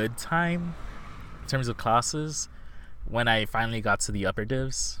genuinely good time in terms of classes when I finally got to the upper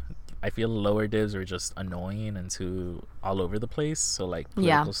divs. I feel lower divs are just annoying and too all over the place. So like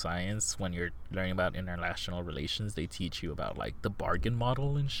political science, when you're learning about international relations, they teach you about like the bargain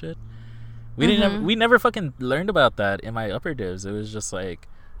model and shit. We never fucking learned about that in my upper divs. It was just like,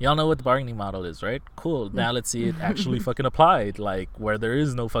 y'all know what the bargaining model is, right? Cool. Now let's see it actually fucking applied, like where there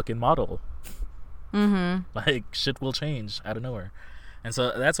is no fucking model. Like shit will change out of nowhere. And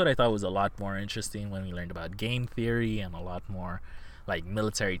so that's what I thought was a lot more interesting when we learned about game theory and a lot more like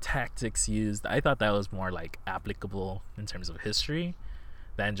military tactics used. I thought that was more like applicable in terms of history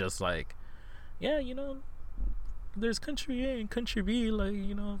than just like, yeah, you know, there's country A and country B, like,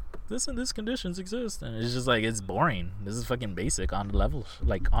 you know, this and this conditions exist. And it's just like, it's boring. This is fucking basic on the level,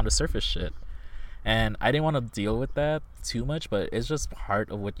 like on the surface shit. And I didn't want to deal with that too much, but it's just part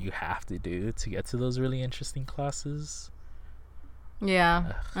of what you have to do to get to those really interesting classes. Yeah.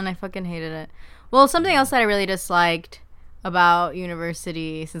 Ugh. And I fucking hated it. Well, something else that I really disliked about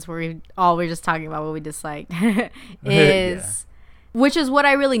university, since we're just talking about what we disliked, is, which is what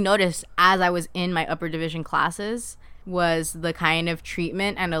I really noticed as I was in my upper division classes, was the kind of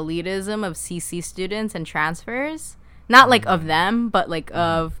treatment and elitism of CC students and transfers. Not like of them, but like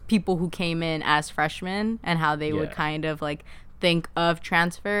of people who came in as freshmen, and how they would kind of like think of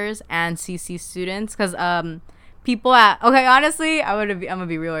transfers and CC students. Because people honestly, I'm gonna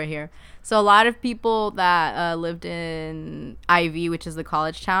be real right here. So a lot of people that lived in IV, which is the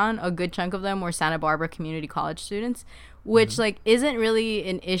college town, a good chunk of them were Santa Barbara Community College students, which like isn't really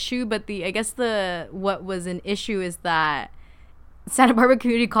an issue. But what was an issue is that Santa Barbara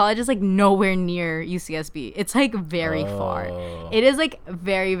Community College is like nowhere near UCSB. It's like very far. It is like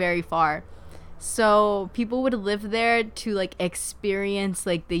very, very far. So people would live there to like experience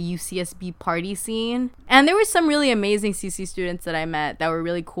like the UCSB party scene. And there were some really amazing CC students that I met that were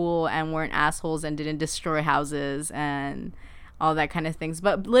really cool and weren't assholes and didn't destroy houses and all that kind of things.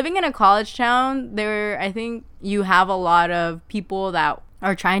 But living in a college town, I think you have a lot of people that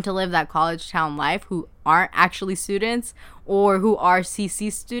are trying to live that college town life who aren't actually students or who are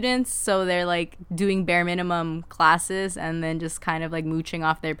CC students, so they're like doing bare minimum classes and then just kind of like mooching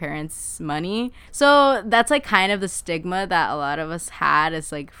off their parents' money. So that's like kind of the stigma that a lot of us had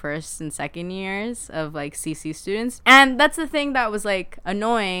as like first and second years of like CC students. And that's the thing that was like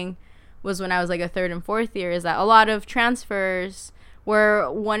annoying, was when I was like a third and fourth year, is that a lot of transfers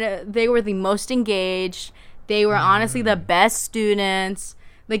they were the most engaged. They were honestly the best students.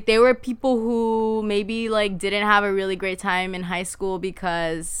 Like, they were people who maybe, like, didn't have a really great time in high school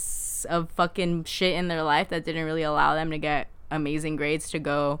because of fucking shit in their life that didn't really allow them to get amazing grades to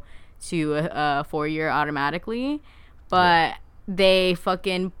go to a 4-year automatically. But they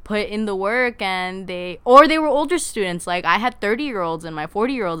fucking put in the work, and they were older students. Like, I had 30-year-olds and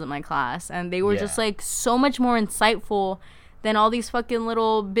 40-year-olds in my class, and they were just, like, so much more insightful than all these fucking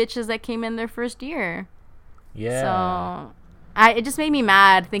little bitches that came in their first year. Yeah. So it just made me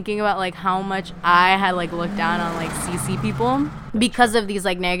mad thinking about like how much I had like looked down on like CC people because of these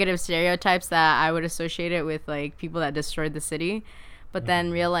like negative stereotypes that I would associate it with like people that destroyed the city. But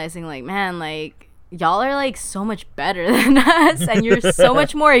then realizing like, man, like y'all are like so much better than us, and you're so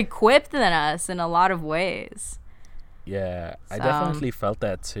much more equipped than us in a lot of ways. Yeah, I definitely felt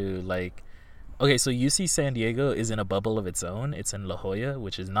that too. Like, okay, so UC San Diego is in a bubble of its own. It's in La Jolla,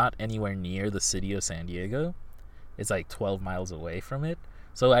 which is not anywhere near the city of San Diego. It's like 12 miles away from it.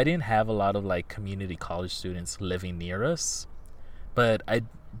 So I didn't have a lot of like community college students living near us. but I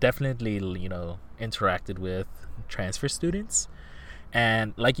definitely, interacted with transfer students.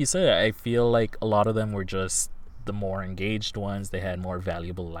 And like you said, I feel like a lot of them were just the more engaged ones. They had more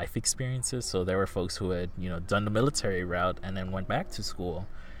valuable life experiences. So there were folks who had, done the military route and then went back to school.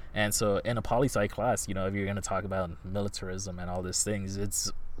 And so in a poli-sci class, if you're going to talk about militarism and all these things,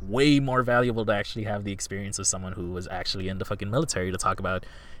 it's way more valuable to actually have the experience of someone who was actually in the fucking military to talk about.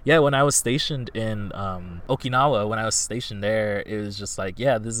 Yeah, when I was stationed in Okinawa, when I was stationed there, it was just like,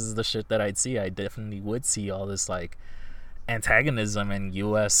 yeah, this is the shit that I'd see. I definitely would see all this like antagonism and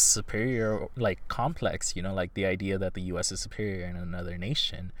U.S. superior like complex, like the idea that the U.S. is superior in another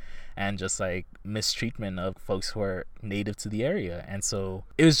nation, and just like mistreatment of folks who are native to the area. And so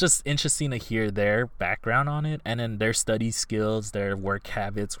it was just interesting to hear their background on it, and then their study skills, their work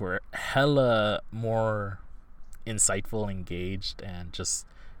habits were hella more insightful, engaged, and just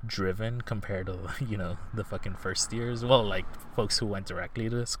driven compared to the fucking first years, well, like folks who went directly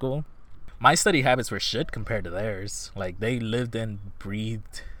to school. My study habits were shit compared to theirs. Like, they lived and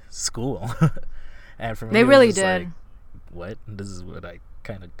breathed school. And for me, they really did. Like, what? This is what I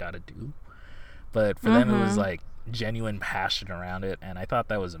kind of gotta do. But for them, it was like genuine passion around it, and I thought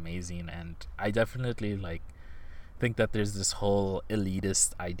that was amazing. And I definitely like think that there's this whole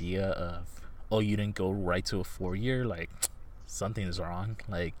elitist idea of, oh, you didn't go right to a 4-year, like something's wrong.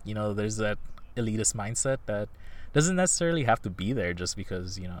 Like, there's that elitist mindset that doesn't necessarily have to be there, just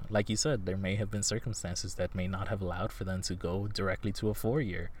because, like you said, there may have been circumstances that may not have allowed for them to go directly to a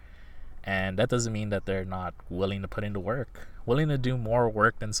 4-year. And that doesn't mean that they're not willing to put into work, willing to do more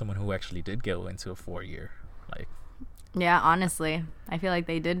work than someone who actually did go into a 4-year. Like, yeah, honestly, I feel like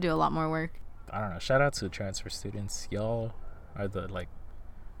they did do a lot more work. I don't know. Shout out to transfer students. Y'all are the like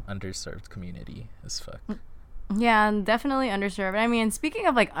underserved community as fuck. Yeah, definitely underserved. I mean, speaking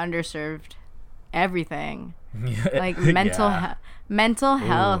of like underserved, everything. Like mental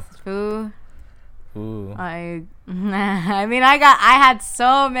health. Ooh. I mean, I had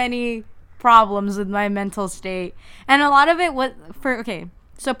so many problems with my mental state, and a lot of it was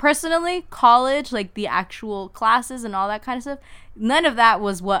so personally, college, like the actual classes and all that kind of stuff, none of that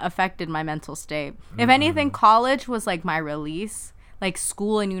was what affected my mental state. If anything, college was like my release. Like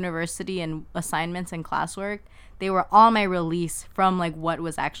school and university and assignments and classwork, they were all my release from like what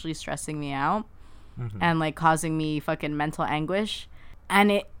was actually stressing me out and like causing me fucking mental anguish.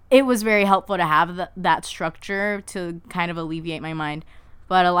 And it was very helpful to have that structure to kind of alleviate my mind.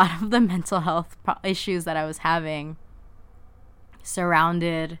 But a lot of the mental health issues that I was having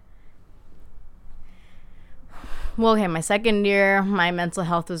surrounded, well, okay, my second year, my mental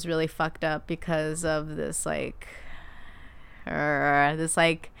health was really fucked up because of this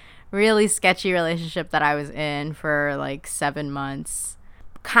really sketchy relationship that I was in for like 7 months,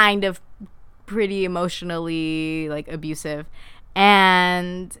 kind of pretty emotionally like abusive.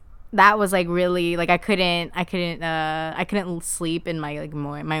 And that was like really like I couldn't sleep in my like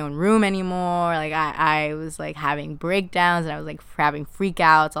my own room anymore. Like I was like having breakdowns, and I was like having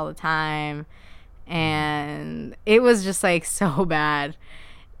freakouts all the time, and it was just like so bad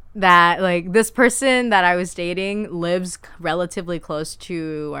that like this person that I was dating lives relatively close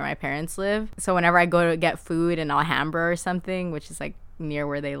to where my parents live. So whenever I go to get food in Alhambra or something, which is like near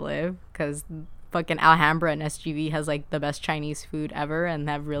where they live, because fucking Alhambra and SGV has like the best Chinese food ever and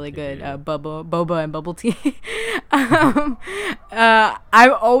have really good boba and bubble tea. I'm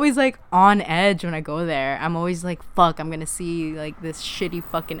always like on edge when I go there. I'm always like, fuck, I'm gonna see like this shitty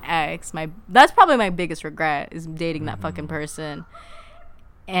fucking ex. That's probably my biggest regret, is dating that fucking person.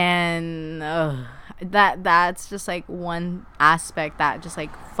 And that's just like one aspect that just like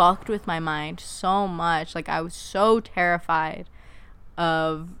fucked with my mind so much. Like I was so terrified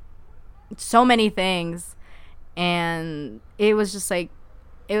of so many things, and it was just like,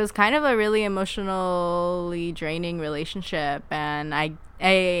 it was kind of a really emotionally draining relationship. And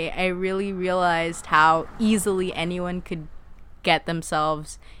I really realized how easily anyone could get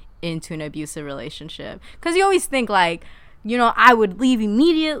themselves into an abusive relationship, because you always think like, I would leave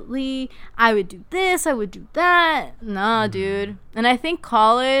immediately, I would do this, I would do that. No, dude. And I think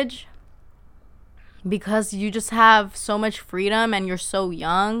college, because you just have so much freedom and you're so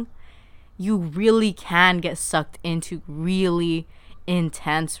young, you really can get sucked into really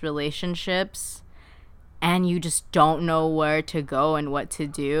intense relationships, and you just don't know where to go and what to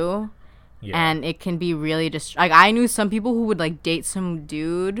do. Yeah. And it can be really like, I knew some people who would like date some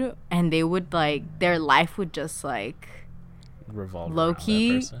dude, and they would like, their life would just like revolve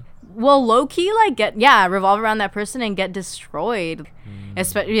low-key around that person. Well, low-key like revolve around that person and get destroyed.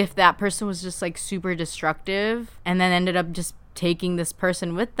 Especially if that person was just like super destructive and then ended up just taking this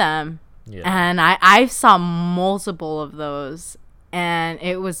person with them. Yeah. And I saw multiple of those And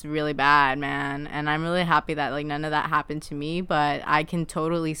it was really bad, man. And I'm really happy that like none of that happened to me, but I can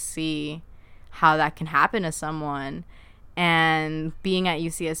totally see how that can happen to someone. And being at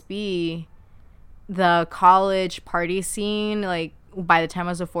UCSB, the college party scene, like by the time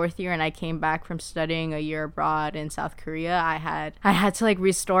I was a fourth year and I came back from studying a year abroad in South Korea, I had to like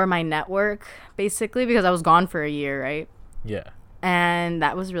restore my network basically because I was gone for a year, right? Yeah. And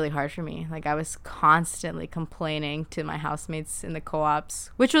that was really hard for me. Like I was constantly complaining to my housemates in the co-ops,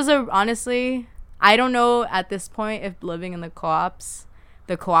 which was honestly, I don't know at this point if living in the co-ops,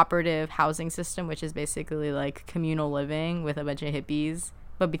 the cooperative housing system, which is basically like communal living with a bunch of hippies,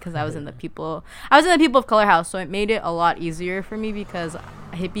 but because I was in the people of color house, so it made it a lot easier for me because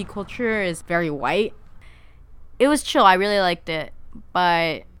hippie culture is very white. It was chill. I really liked it,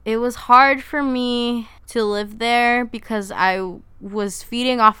 but it was hard for me to live there because I was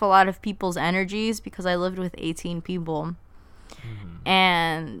feeding off a lot of people's energies because I lived with 18 people.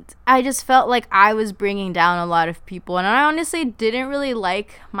 And I just felt like I was bringing down a lot of people. And I honestly didn't really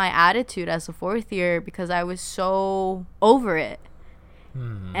like my attitude as a fourth year because I was so over it.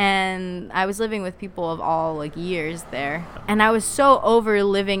 And I was living with people of all like years there. And I was so over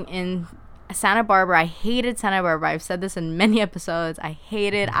living in Santa Barbara. I hated Santa Barbara. I've said this in many episodes. I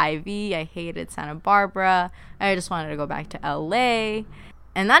hated IV. I hated Santa Barbara. I just wanted to go back to LA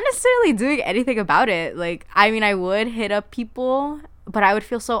and not necessarily doing anything about it. Like, I mean, I would hit up people, but I would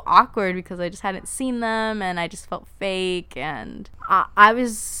feel so awkward because I just hadn't seen them and I just felt fake. And I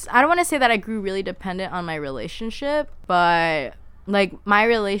don't want to say that I grew really dependent on my relationship, but like my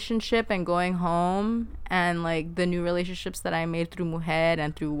relationship and going home and like the new relationships that I made through Mujer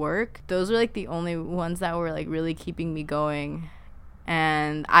and through work, those were like the only ones that were like really keeping me going.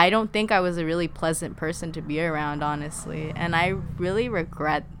 And I don't think I was a really pleasant person to be around, honestly. And I really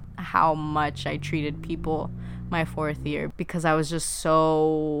regret how much I treated people my fourth year because I just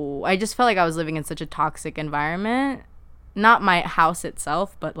felt like I was living in such a toxic environment. Not my house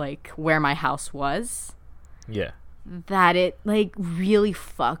itself, but like where my house was. Yeah. That it like really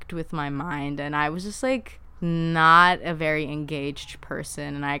fucked with my mind, and I was just like not a very engaged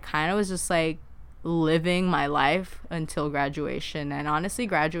person, and I kind of was just like living my life until graduation. And honestly,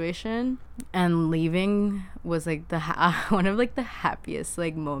 graduation and leaving was like one of like the happiest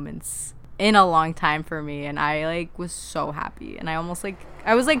like moments in a long time for me, and I like was so happy, and I was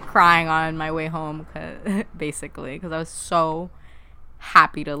like crying on my way home basically because I was so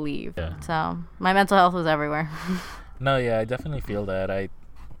happy to leave. Yeah. So my mental health was everywhere. No, yeah, I definitely feel that. I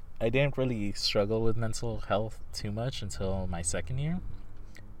didn't really struggle with mental health too much until my second year.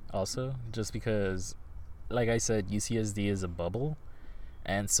 Also, just because, like I said, UCSD is a bubble,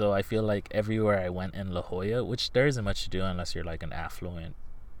 and so I feel like everywhere I went in La Jolla, which there isn't much to do unless you're like an affluent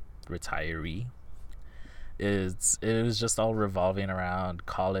retiree, it was just all revolving around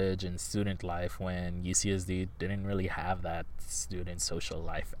college and student life, when UCSD didn't really have that student social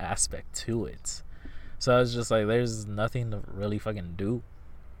life aspect to it. So I was just like, there's nothing to really fucking do.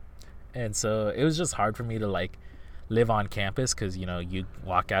 And so it was just hard for me to like live on campus because, you know, you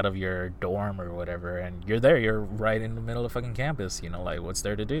walk out of your dorm or whatever and you're right in the middle of fucking campus, you know, like what's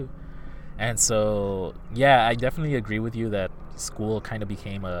there to do? And so, yeah, I definitely agree with you that school kind of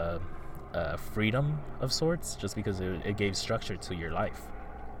became a freedom of sorts just because it gave structure to your life.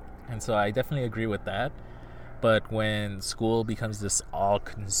 And so I definitely agree with that. But when school becomes this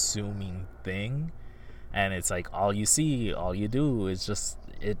all-consuming thing and it's like all you see, all you do, is just,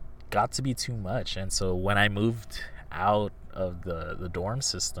 it got to be too much. And so when I moved out of the dorm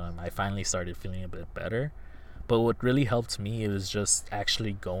system, I finally started feeling a bit better. But what really helped me was just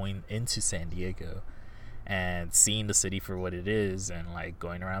actually going into San Diego and seeing the city for what it is, and like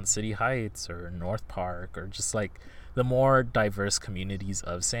going around City Heights or North Park or just like the more diverse communities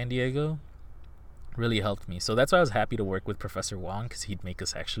of San Diego really helped me. So that's why I was happy to work with Professor Wong, because he'd make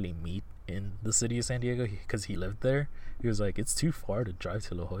us actually meet in the city of San Diego because he lived there. He was like, it's too far to drive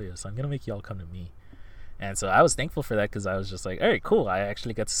to La Jolla, so I'm gonna make y'all come to me. And so I was thankful for that because I was just like, all right, cool, I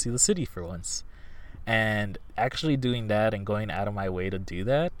actually got to see the city for once. And actually doing that and going out of my way to do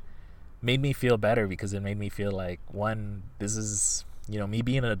that made me feel better, because it made me feel like, one, this is, you know, me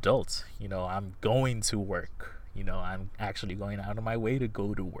being an adult. You know, I'm going to work. You know, I'm actually going out of my way to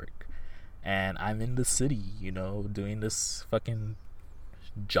go to work. And I'm in the city, you know, doing this fucking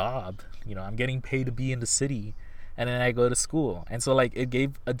job. You know, I'm getting paid to be in the city. And then I go to school. And so, like, it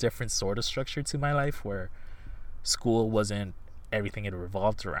gave a different sort of structure to my life where school wasn't everything it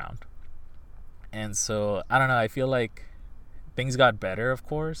revolved around. And so, I don't know, I feel like things got better, of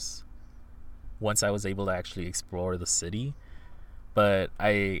course, once I was able to actually explore the city. But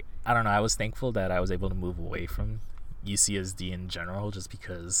I don't know, I was thankful that I was able to move away from UCSD in general, just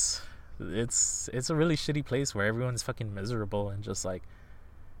because it's a really shitty place where everyone's fucking miserable and just like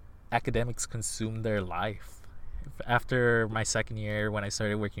academics consume their life. After my second year, when I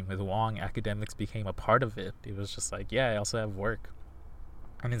started working with Wong, academics became a part of it. It was just like, yeah, I also have work.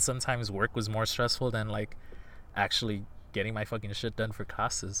 I mean, sometimes work was more stressful than like actually getting my fucking shit done for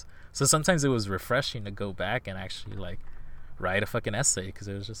classes. So sometimes it was refreshing to go back and actually like write a fucking essay, because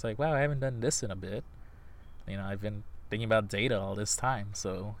it was just like, wow, I haven't done this in a bit. You know, I've been thinking about data all this time.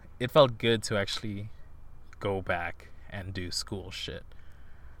 So it felt good to actually go back and do school shit.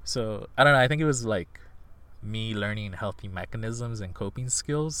 So I don't know, I think it was like me learning healthy mechanisms and coping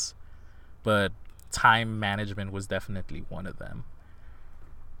skills, but time management was definitely one of them.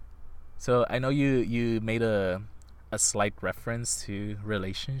 So I know you made a slight reference to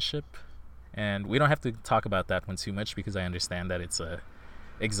relationship, and we don't have to talk about that one too much because I understand that it's a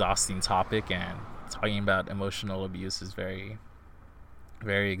exhausting topic, and talking about emotional abuse is very,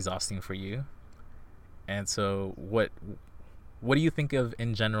 very exhausting for you. And so what do you think of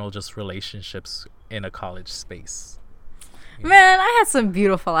in general just relationships in a college space? Man, I had some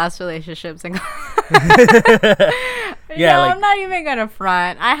beautiful ass relationships in Yeah, like, I'm not even gonna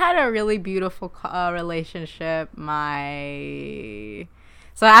front. I had a really beautiful relationship.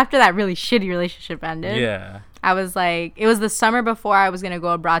 So after that really shitty relationship ended, yeah, I was like, it was the summer before I was gonna go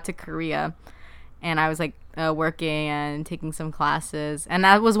abroad to Korea, and I was like working and taking some classes, and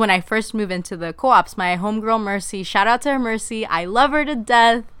that was when I first moved into the co-ops. My homegirl Mercy, shout out to her, Mercy. I love her to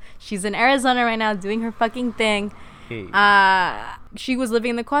death. She's in Arizona right now doing her fucking thing. She was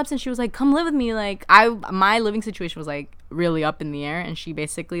living in the co-ops, and she was like, come live with me. Like, my living situation was like really up in the air, and she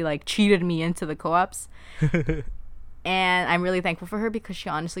basically like cheated me into the co-ops. And I'm really thankful for her because she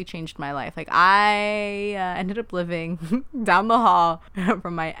honestly changed my life. Like, I ended up living down the hall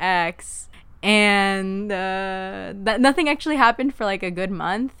from my ex, and nothing actually happened for like a good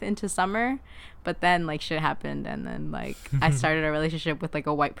month into summer. But then like shit happened, and then like I started a relationship with like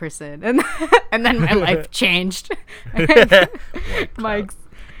a white person, and then my life changed. I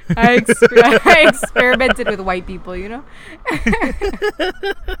experimented with white people, you know.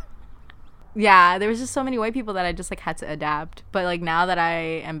 Yeah, there was just so many white people that I just like had to adapt. But like now that I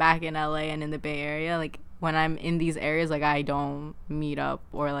am back in LA and in the Bay Area, like when I'm in these areas, like I don't meet up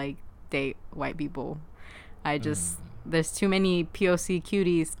or like date white people. I just there's too many POC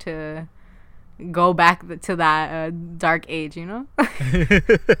cuties to go back to that dark age, you know.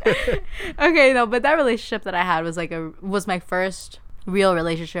 Okay, no, but that relationship that I had was like was my first real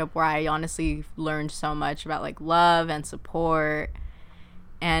relationship where I honestly learned so much about like love and support.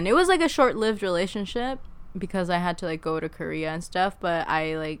 And it was like a short-lived relationship because I had to like go to Korea and stuff, but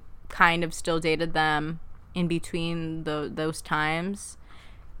I like kind of still dated them in between those times.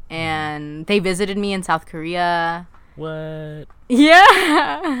 And they visited me in South Korea. What?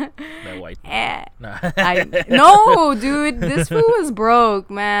 Yeah. That white No. No, dude, this fool was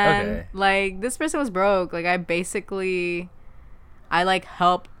broke, man. Okay. Like, this person was broke. Like, I like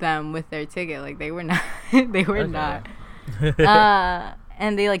helped them with their ticket. Like, they were not not.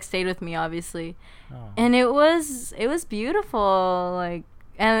 And they like stayed with me, obviously. Oh. And it was beautiful. Like,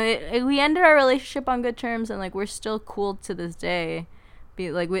 and we ended our relationship on good terms, and like we're still cool to this day.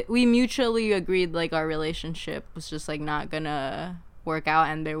 Like we mutually agreed like our relationship was just like not gonna work out,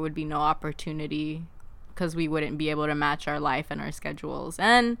 and there would be no opportunity because we wouldn't be able to match our life and our schedules,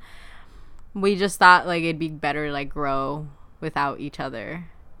 and we just thought like it'd be better to like grow without each other.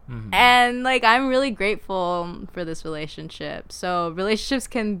 Mm-hmm. And like I'm really grateful for this relationship. So relationships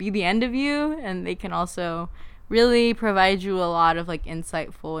can be the end of you, and they can also really provide you a lot of like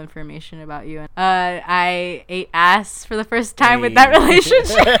insightful information about you. I ate ass for the first time with that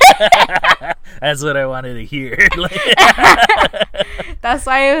relationship. That's what I wanted to hear. That's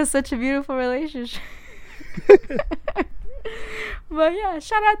why it was such a beautiful relationship. But yeah,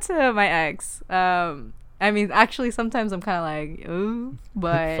 shout out to my ex. I mean, actually, sometimes I'm kind of like, ooh,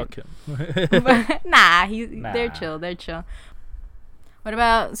 but fuck him. But they're chill. They're chill.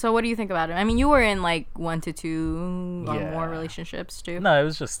 What do you think about it? I mean, you were in like 1 to 2 or more relationships too. No, it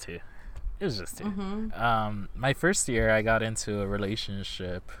was just 2. Mm-hmm. My first year, I got into a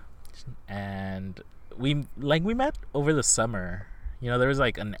relationship, and we met over the summer. You know, there was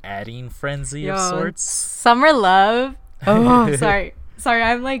like an adding frenzy of sorts. Summer love. Oh, sorry.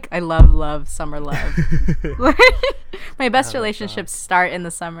 I'm like, I love summer love. My best relationships start in the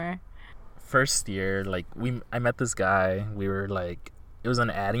summer. First year, like I met this guy. We were like, it was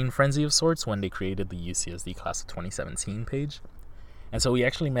an adding frenzy of sorts when they created the UCSD class of 2017 page. And so we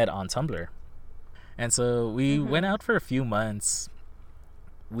actually met on Tumblr. And so we went out for a few months.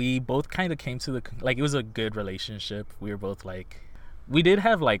 we both kind of came to the like it was a good relationship. We were both like, we did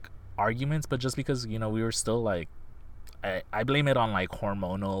have like arguments, but just because we were still like, I blame it on like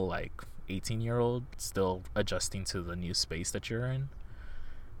hormonal like 18-year-old still adjusting to the new space that you're in.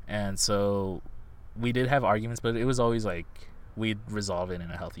 And so we did have arguments, but it was always like we'd resolve it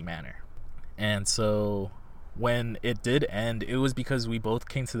in a healthy manner. And so when it did end, it was because we both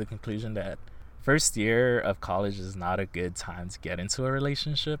came to the conclusion that first year of college is not a good time to get into a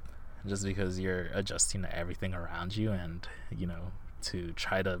relationship, just because you're adjusting to everything around you, and to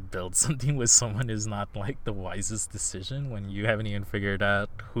try to build something with someone is not like the wisest decision when you haven't even figured out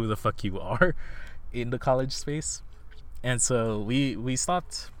who the fuck you are in the college space. And so we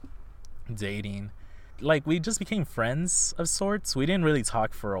stopped dating. Like, we just became friends of sorts. We didn't really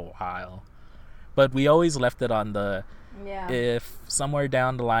talk for a while, but we always left it on the if somewhere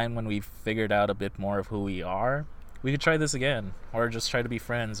down the line when we've figured out a bit more of who we are, we could try this again, or just try to be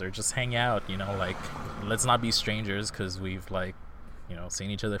friends, or just hang out, like, let's not be strangers because we've like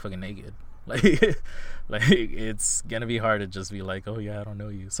seen each other fucking naked. Like it's gonna be hard to just be like, oh yeah, I don't know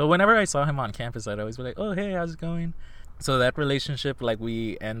you. So whenever I saw him on campus, I'd always be like, oh hey, how's it going? So that relationship, like,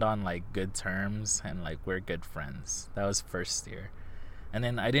 we end on like good terms, and like we're good friends. That was first year. And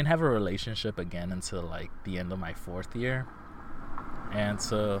then I didn't have a relationship again until like the end of my fourth year. And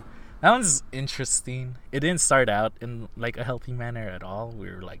so that one's interesting. It didn't start out in like a healthy manner at all. We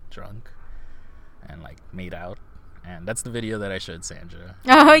were like drunk and like made out. And that's the video that I showed Sandra.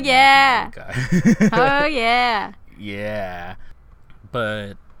 Oh yeah. Oh yeah. Yeah.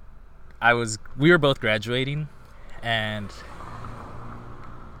 But we were both graduating, and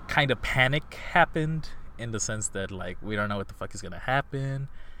kind of panic happened, in the sense that like we don't know what the fuck is gonna happen.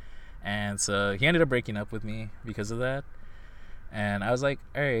 And so he ended up breaking up with me because of that. And I was like,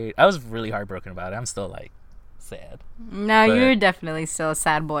 all right. I was really heartbroken about it. I'm still like sad. No, you're definitely still a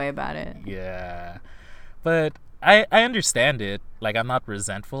sad boy about it. Yeah. But I understand it. Like, I'm not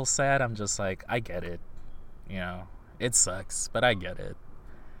resentful sad. I'm just like, I get it. It sucks, but I get it.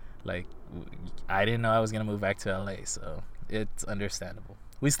 Like, I didn't know I was gonna move back to LA, so it's understandable.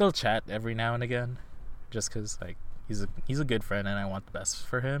 We still chat every now and again, just because like he's a good friend and I want the best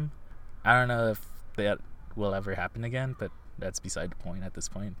for him. I don't know if that will ever happen again, but that's beside the point at this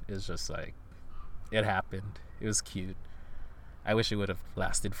point. It's just like, it happened. It was cute. I wish it would have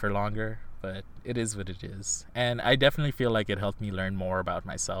lasted for longer, but it is what it is. And I definitely feel like it helped me learn more about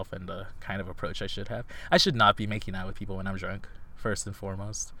myself and the kind of approach I should have. I should not be making out with people when I'm drunk, first and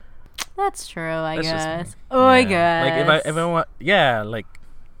foremost. That's true, I guess. Oh, I guess. Like, if I want, like,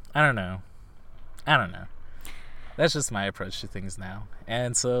 I don't know. That's just my approach to things now.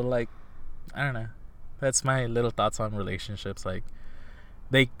 And so, like, I don't know. That's my little thoughts on relationships. Like,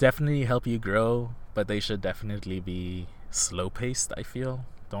 they definitely help you grow, but they should definitely be slow-paced, I feel.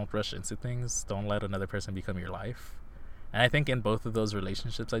 Don't rush into things. Don't let another person become your life. And I think in both of those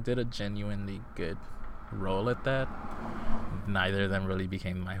relationships, I did a genuinely good role at that. Neither of them really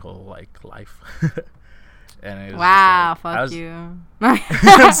became my whole, like, life. And it was wow, just, like, fuck you.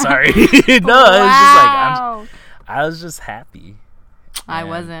 I'm sorry. No, wow. It was just like, I was just happy. I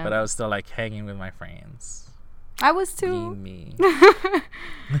wasn't. But I was still like hanging with my friends. I was too. Me. I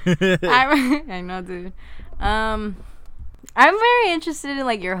know, dude. I'm very interested in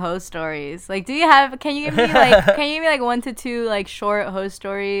like your host stories. Like, can you give me like 1 to 2 like short host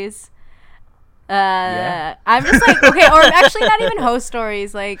stories? Yeah. I'm just like, okay, or actually not even host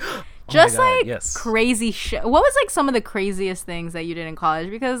stories, like just crazy shit. What was like some of the craziest things that you did in college?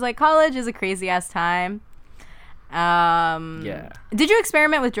 Because like college is a crazy ass time. Yeah. Did you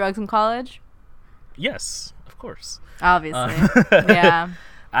experiment with drugs in college? Yes, of course. Obviously. Yeah.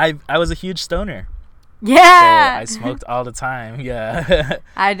 I was a huge stoner. Yeah. So I smoked all the time. Yeah.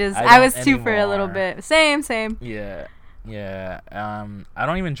 I was too for a little bit. Same. Yeah. Yeah. I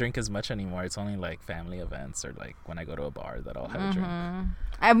don't even drink as much anymore. It's only like family events or like when I go to a bar that I'll have a drink.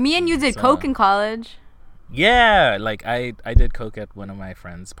 Me and you did coke in college. Yeah, like I did coke at one of my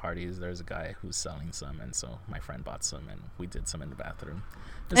friend's parties. There's a guy who's selling some, and so my friend bought some, and we did some in the bathroom.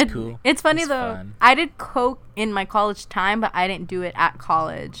 It's cool. It's funny though. Fun. I did coke in my college time, but I didn't do it at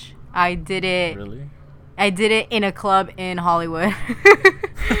college. I did it. Really? I did it in a club in Hollywood.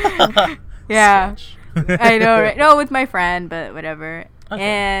 Yeah, I know, right? No, with my friend, but whatever. Okay.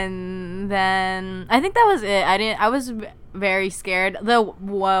 And then I think that was it. I was very scared. The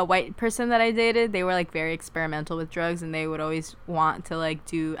white person that I dated, they were like very experimental with drugs, and they would always want to like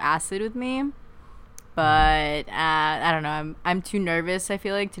do acid with me. But I don't know. I'm too nervous, I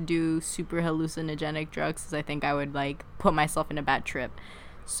feel like, to do super hallucinogenic drugs, because I think I would like put myself in a bad trip.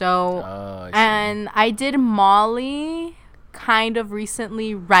 So and I did Molly kind of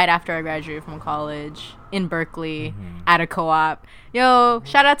recently, right after I graduated from college in Berkeley at a co-op. Yo,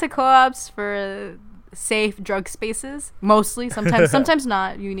 shout out to co-ops for safe drug spaces. Mostly, sometimes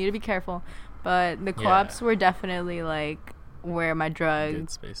not. You need to be careful. But the co-ops were definitely like where my drug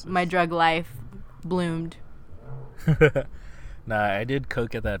life bloomed. Nah, I did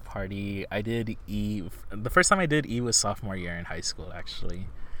coke at that party. I did E. The first time I did E was sophomore year in high school, actually.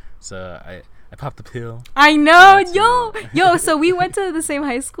 So I popped the pill. I know, yo. So we went to the same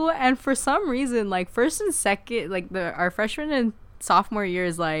high school, and for some reason, like first and second, like our freshman and sophomore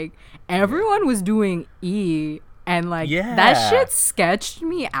years, like everyone was doing E, and like that shit sketched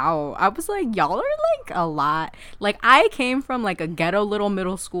me out. I was like, y'all are like a lot. Like I came from like a ghetto little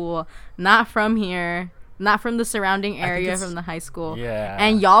middle school, not from here. Not from the surrounding area from the high school. Yeah.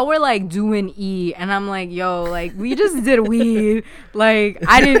 And y'all were like doing E, and I'm like, yo, like we just did weed. Like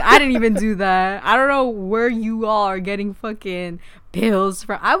I didn't even do that. I don't know where you all are getting fucking pills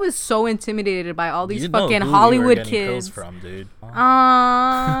from. I was so intimidated by all these fucking Hollywood kids. Pills from, dude.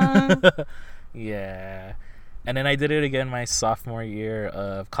 Aww. Yeah. And then I did it again my sophomore year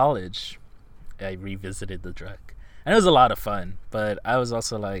of college. I revisited the drug. And it was a lot of fun, but I was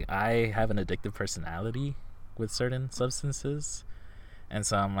also like, I have an addictive personality with certain substances. And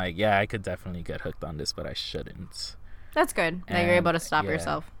so I'm like, yeah, I could definitely get hooked on this, but I shouldn't. That's good that you're able to stop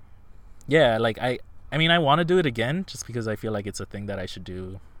yourself. Yeah, like I mean, I want to do it again just because I feel like it's a thing that I should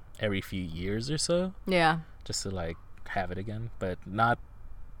do every few years or so. Yeah. Just to like have it again, but not,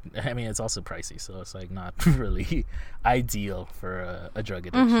 I mean, it's also pricey, so it's like not really ideal for a drug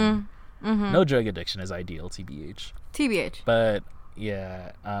addiction. No drug addiction is ideal, TBH. But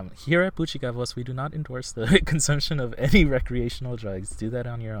yeah, here at Puchicavos, we do not endorse the consumption of any recreational drugs. Do that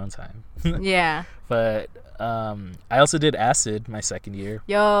on your own time. Yeah. But I also did acid my second year.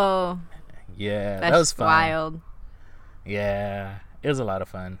 Yo. Yeah, that was fun. Wild. Yeah, it was a lot of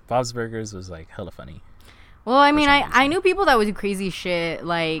fun. Bob's Burgers was like hella funny. Well, I mean, I knew people that would do crazy shit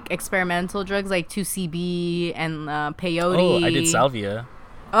like experimental drugs like 2CB and peyote. Oh, I did salvia.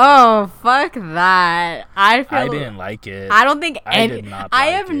 Oh, fuck that. I didn't like it. I don't think I did not I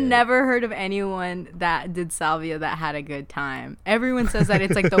have never heard of anyone that did salvia that had a good time. Everyone says that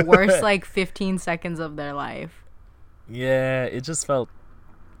it's like the worst like 15 seconds of their life. Yeah, it just felt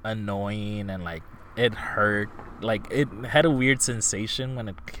annoying and like it hurt. Like it had a weird sensation when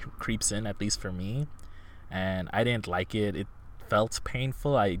it creeps in, at least for me. And I didn't like it. It felt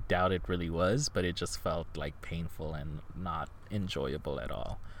painful. I doubt it really was, but it just felt like painful and not enjoyable at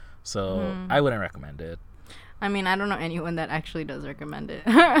all. So I wouldn't recommend it. I mean, I don't know anyone that actually does recommend it.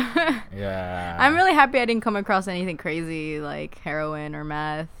 Yeah. I'm really happy I didn't come across anything crazy like heroin or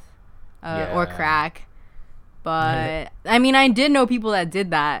meth or crack. But I mean, I did know people that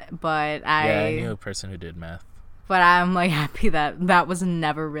did that, but I knew a person who did meth. But I'm like happy that was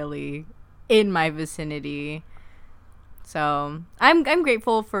never really in my vicinity. So I'm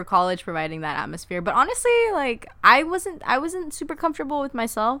grateful for college providing that atmosphere. But honestly, like I wasn't super comfortable with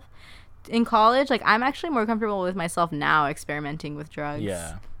myself in college. Like I'm actually more comfortable with myself now experimenting with drugs.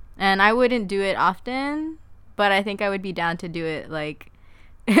 Yeah. And I wouldn't do it often, but I think I would be down to do it like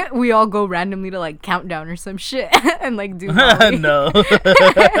we all go randomly to like Countdown or some shit and like do Molly. No.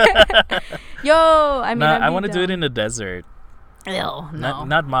 Yo, I mean, I want to do it in the desert. Ew, no.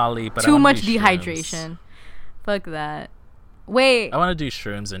 Not Molly, but too much dehydration. Fuck that. Wait. I want to do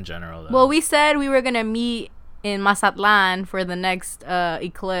shrooms in general, though. Well, we said we were gonna meet in Mazatlan for the next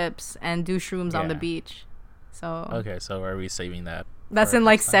eclipse and do shrooms on the beach. So. Okay, so are we saving that? That's in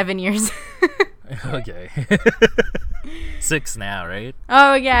like 7 years. Okay. 6 now, right?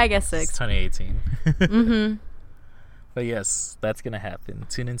 Oh yeah, I guess 6. It's 2018. Mm-hmm. But yes, that's gonna happen.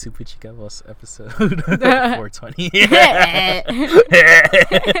 Tune into Puchicavos episode 420.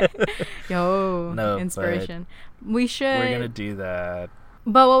 Yo, no, inspiration. We're gonna do that.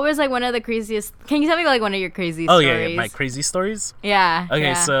 But what was like one of the craziest? Can you tell me like one of your crazy stories? Oh yeah, my crazy stories. Yeah.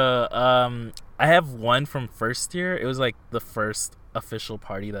 Okay, so I have one from first year. It was like the first official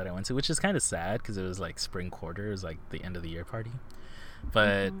party that I went to, which is kind of sad because it was like spring quarter. It was like the end of the year party,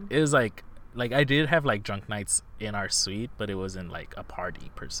 but it was like I did have like drunk nights in our suite, but it wasn't like a party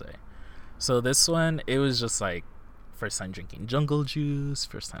per se. So this one, it was just like first time drinking jungle juice,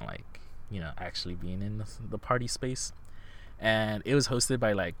 first time like, you know, actually being in the party space. And it was hosted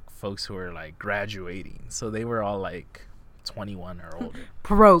by like folks who were like graduating, so they were all like 21 or older.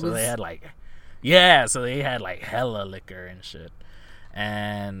 Pros. So they had like hella liquor and shit.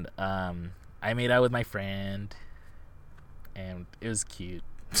 And I made out with my friend, and it was cute.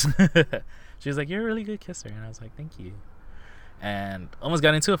 She was like, "You're a really good kisser," and I was like, "Thank you." And almost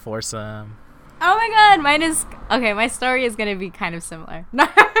got into a foursome, Oh my god, mine is okay. My story is gonna be kind of similar.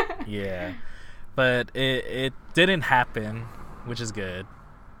 Yeah, but it didn't happen, which is good.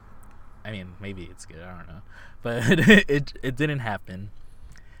 I mean, maybe it's good. I don't know, but it didn't happen.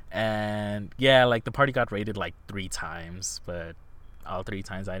 And yeah, like the party got raided like 3 times, but all 3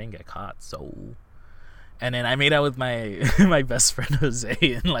 times I didn't get caught. So, and then I made out with my my best friend Jose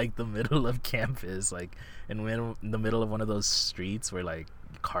in like the middle of campus, like in the middle of one of those streets where like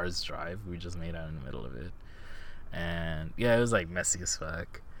cars drive. We just made out in the middle of it, and yeah, it was like messy as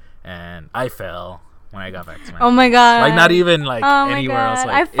fuck. And I fell when I got back to my oh my god, like not even like oh anywhere else.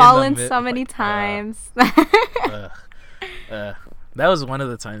 Like I've fallen so many times. That was one of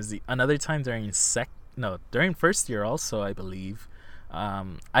the times. Another time during during first year also, I believe.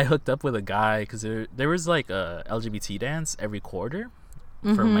 I hooked up with a guy because there was like a LGBT dance every quarter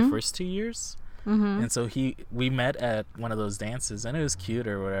for my first 2 years. And so we met at one of those dances, and it was cute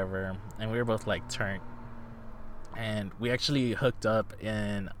or whatever, and we were both like turned, and we actually hooked up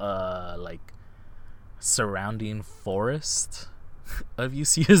in like surrounding forest of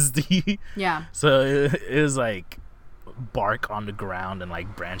UCSD. Yeah. So it was like bark on the ground and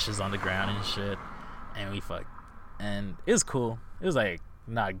like branches on the ground and shit, and we fucked, and it was cool. It was like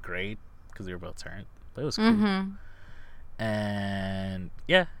not great because we were both turned, but it was cool. And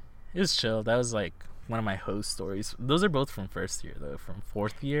yeah, it was chill. That was like one of my host stories. Those are both from first year though. From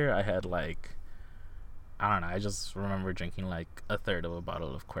fourth year, I had like, I don't know, I just remember drinking like a third of a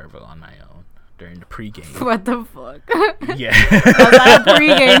bottle of Cuervo on my own during the pregame. What the fuck? Yeah. Was that a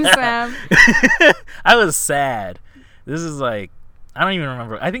pregame, Sam? I was sad. This is like, I don't even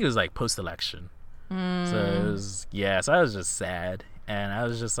remember. I think it was like post-election. So it was, yeah, so I was just sad. And I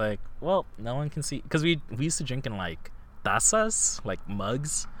was just like, well, no one can see. Because we used to drink in like tazas, like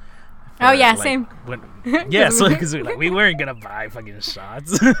mugs. Oh yeah, like, same. Yeah, so because we weren't gonna buy fucking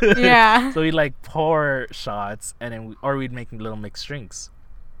shots. Yeah. So we'd like pour shots, and then or we'd make little mixed drinks.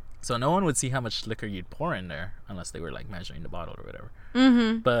 So no one would see how much liquor you'd pour in there unless they were like measuring the bottle or whatever.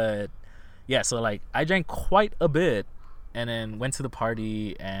 But yeah, so like I drank quite a bit, and then went to the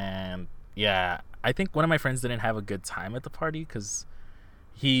party, and yeah, I think one of my friends didn't have a good time at the party because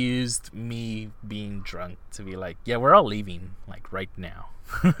he used me being drunk to be like, yeah, we're all leaving like right now.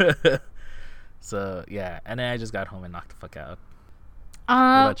 So yeah, and then I just got home and knocked the fuck out. What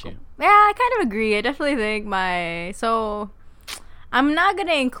about you? Yeah, I kind of agree. I definitely think I'm not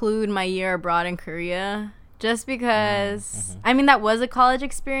gonna include my year abroad in Korea just because I mean that was a college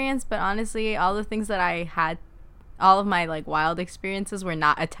experience, but honestly, all the things that I had, all of my like wild experiences were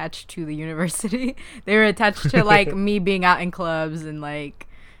not attached to the university. They were attached to like me being out in clubs and like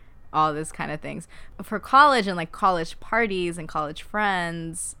all this kind of things. For college and like college parties and college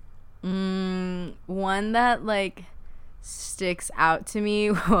friends, one that like sticks out to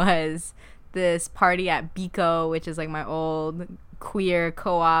me was this party at Biko, which is like my old queer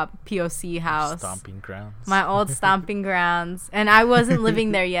co-op POC house. Stomping grounds. My old stomping grounds. And I wasn't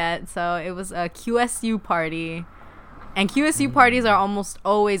living there yet, so it was a QSU party. And QSU parties are almost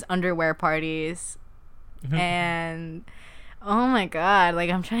always underwear parties. And oh my god,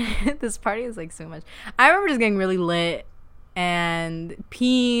 like I'm trying this party is like so much. I remember just getting really lit and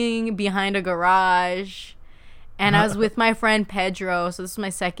peeing behind a garage. And I was with my friend Pedro, so this is my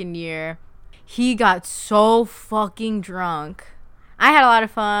second year. He got so fucking drunk. I had a lot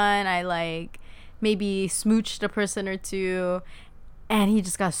of fun. I like maybe smooched a person or two, and he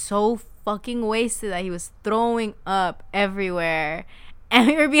just got so fucking wasted that he was throwing up everywhere. And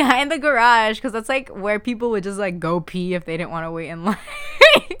we were behind the garage because that's like where people would just like go pee if they didn't want to wait in line.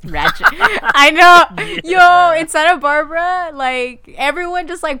 Ratchet. I know. Yo, in Santa Barbara, like everyone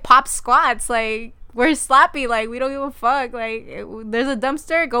just like pops squats. Like we're sloppy. Like we don't give a fuck. Like there's a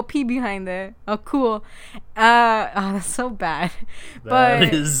dumpster. Go pee behind it. Oh, cool. That's so bad.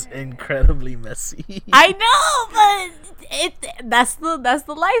 That is incredibly messy. I know, but that's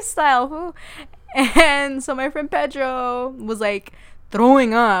the lifestyle. Who? And so my friend Pedro was like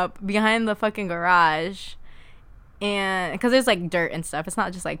throwing up behind the fucking garage, and because there's like dirt and stuff, it's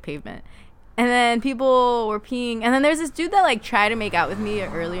not just like pavement. And then people were peeing, and then there's this dude that like tried to make out with me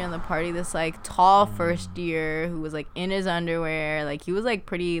earlier in the party, this like tall first year who was like in his underwear, like he was like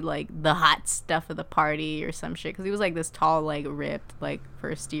pretty like the hot stuff of the party or some shit, because he was like this tall, like ripped, like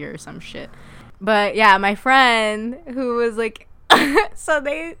first year or some shit. But yeah, my friend who was like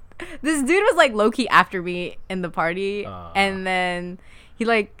this dude was like low-key after me in the party, and then he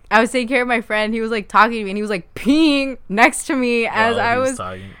like I was taking care of my friend, he was like talking to me, and he was like peeing next to me as I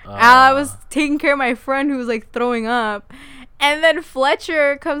was taking care of my friend who was like throwing up. And then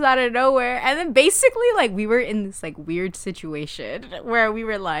Fletcher comes out of nowhere. And then basically, like, we were in this, like, weird situation where we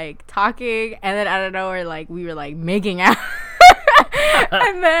were, like, talking. And then out of nowhere, like, we were, like, making out.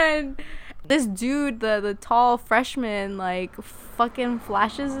 And then this dude, the tall freshman, like, fucking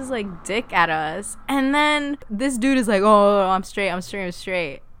flashes his, like, dick at us. And then this dude is like, oh, I'm straight.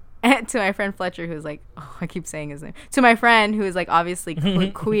 And to my friend Fletcher, who's like, oh, I keep saying his name. To my friend, who is, like, obviously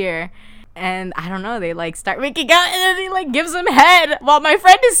queer. And I don't know, they like start making out, and then he like gives him head while my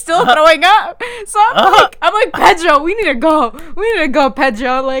friend is still throwing up. So I'm like, Pedro, we need to go,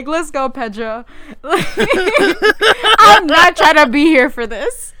 Pedro. Like, let's go, Pedro. I'm not trying to be here for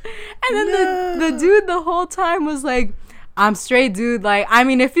this. And then the dude the whole time was like, I'm straight, dude. Like, I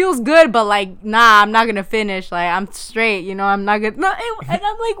mean, it feels good, but like, nah, I'm not gonna finish. Like, I'm straight, you know. I'm not gonna. No, and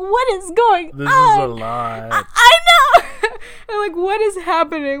I'm like, what is going on? This is a lot. I know. I'm like, what is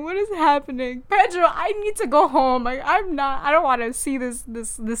happening? Pedro, I need to go home. Like, I don't want to see this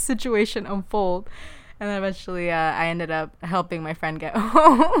situation unfold. And then eventually, I ended up helping my friend get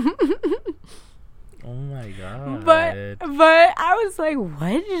home. Oh my god. But I was like,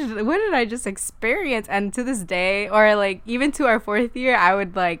 what did I just experience? And to this day, or like even to our fourth year, I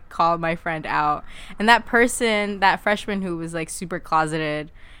would like call my friend out. And that freshman who was like super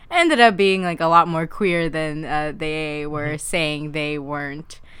closeted, ended up being like a lot more queer than they were saying they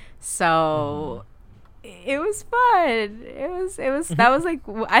weren't. So it was fun. It was that was like,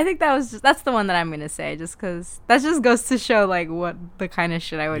 I think that's the one that I'm gonna say, just because that just goes to show like what the kind of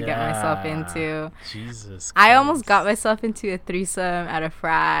shit I would get myself into. Jesus Christ. I almost got myself into a threesome at a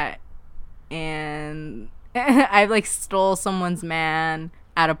frat, and I like stole someone's man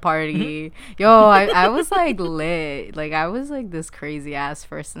at a party. Yo, I was like lit. Like, I was like this crazy ass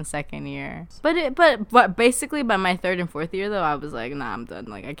first and second year. But basically by my third and fourth year though, I was like, nah, I'm done.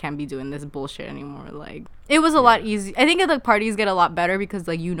 Like, I can't be doing this bullshit anymore. Like, it was a lot easier. I think the parties get a lot better because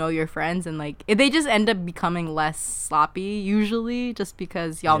like, you know your friends, and like they just end up becoming less sloppy usually, just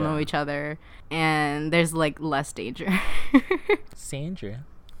because y'all know each other and there's like less danger. Sandra,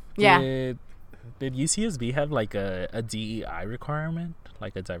 yeah, did UCSB have like a DEI requirement,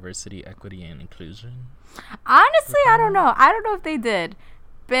 like a diversity, equity, and inclusion? Honestly, I don't know if they did,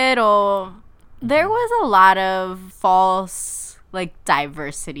 pero there was a lot of false like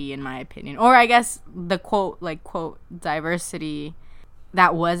diversity in my opinion, or I guess the quote diversity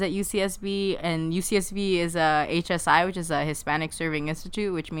that was at UCSB. And UCSB is a HSI, which is a Hispanic Serving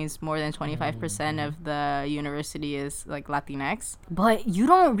Institute, which means more than 25% of the university is like Latinx. But you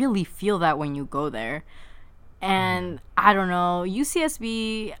don't really feel that when you go there. And I don't know,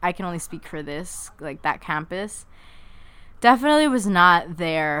 UCSB, I can only speak for this, like that campus, definitely was not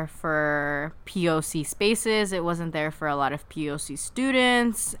there for POC spaces. It wasn't there for a lot of POC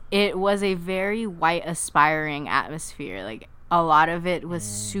students. It was a very white aspiring atmosphere. Like, a lot of it was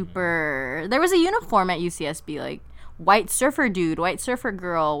super... There was a uniform at UCSB, like white surfer dude, white surfer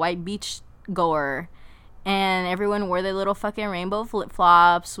girl, white beach goer. And everyone wore their little fucking rainbow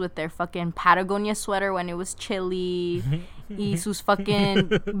flip-flops with their fucking Patagonia sweater when it was chilly. Y sus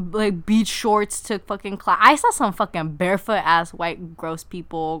fucking like beach shorts to fucking class. I saw some fucking barefoot ass white gross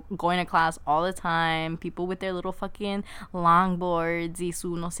people going to class all the time. People with their little fucking longboards, y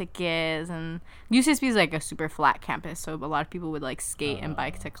su no sé qué. And UCSB is like a super flat campus, so a lot of people would like skate and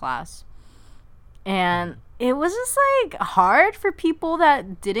bike to class. And it was just like hard for people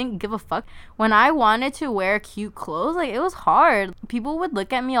that didn't give a fuck. When I wanted to wear cute clothes, like, it was hard. People would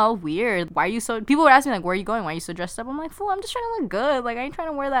look at me all weird. People would ask me like, where are you going? Why are you so dressed up? I'm like, fool, I'm just trying to look good. Like, I ain't trying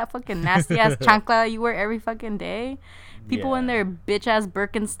to wear that fucking nasty ass chancla you wear every fucking day. People in their bitch ass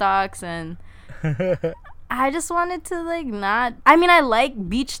Birkenstocks, and I just wanted to like not. I mean, I like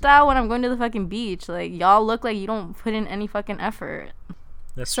beach style when I'm going to the fucking beach. Like, y'all look like you don't put in any fucking effort.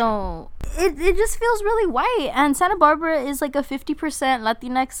 That's so it just feels really white. And Santa Barbara is like a 50%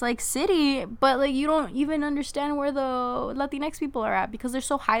 Latinx like city, but like you don't even understand where the Latinx people are at because they're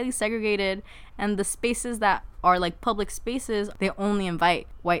so highly segregated, and the spaces that are like public spaces, they only invite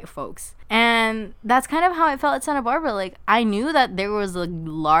white folks. And that's kind of how I felt at Santa Barbara. Like, I knew that there was a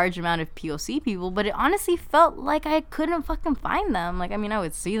large amount of POC people, but it honestly felt like I couldn't fucking find them. Like, I mean, I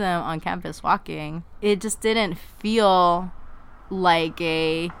would see them on campus walking. It just didn't feel like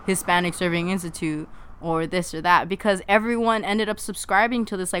a Hispanic Serving Institute or this or that, because everyone ended up subscribing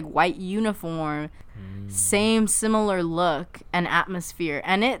to this like white uniform, same similar look and atmosphere,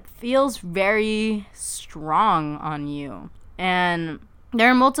 and it feels very strong on you. And there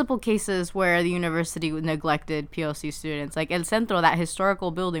are multiple cases where the university neglected POC students. Like El Centro, that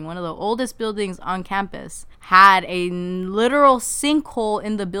historical building, one of the oldest buildings on campus, had a literal sinkhole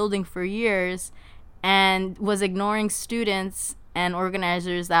in the building for years. and was ignoring students and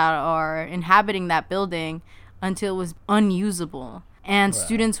organizers that are inhabiting that building until it was unusable. And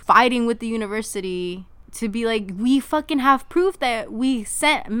students fighting with the university to be like, we fucking have proof that we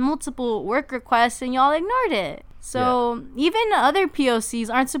sent multiple work requests and y'all ignored it. So even other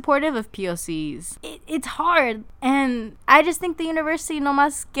POCs aren't supportive of POCs. It's hard. And I just think the university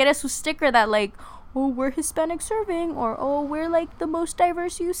nomás quiere su sticker that like, oh, we're Hispanic serving, or oh, we're like the most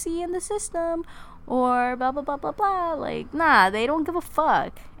diverse UC in the system, or blah blah blah blah blah. Like, nah, they don't give a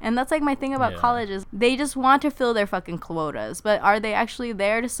fuck. And that's like my thing about colleges. They just want to fill their fucking quotas, but are they actually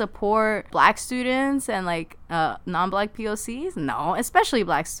there to support black students and like non-black POCs? No, especially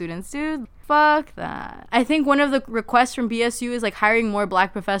black students, dude. Fuck that. I think one of the requests from BSU is like hiring more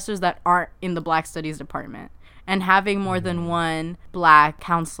black professors that aren't in the black studies department, and having more than one black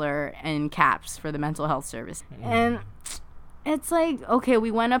counselor in CAPS for the mental health service. And it's like, okay, we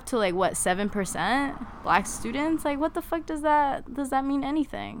went up to like what, 7% black students? Like, what the fuck does that mean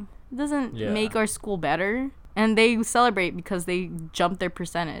anything? It doesn't make our school better. And they celebrate because they jumped their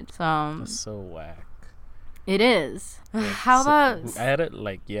percentage. So that's so whack. It is. How about I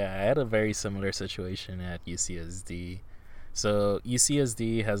had a very similar situation at UCSD. So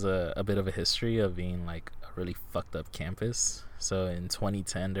UCSD has a bit of a history of being like a really fucked up campus. So in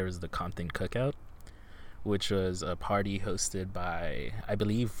 2010 there was the Compton Cookout, which was a party hosted by, I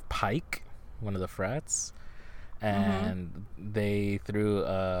believe, Pike, one of the frats, and they threw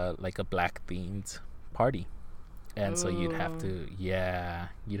like a black themed party. And so you'd have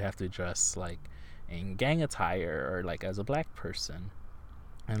to dress like in gang attire or like as a black person.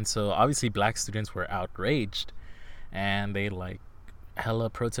 And so obviously black students were outraged, and they like hella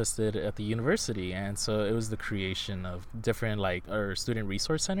protested at the university. And so it was the creation of different like student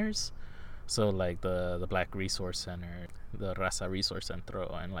resource centers. So like the Black Resource Center, the Raza Resource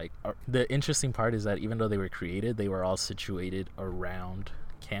Centro, and like the interesting part is that even though they were created, they were all situated around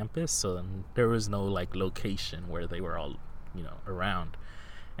campus. So there was no like location where they were all, around.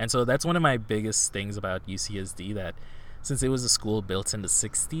 And so that's one of my biggest things about UCSD, that since it was a school built in the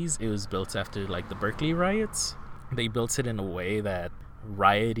 60s, it was built after like the Berkeley riots. They built it in a way that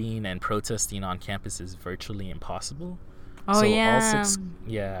rioting and protesting on campus is virtually impossible. Oh, so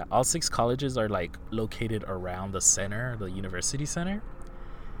yeah. all six colleges are like located around the center, the university center.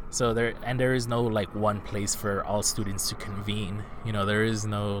 So there is no like one place for all students to convene. There is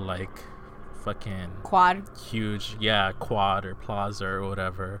no like fucking quad or plaza or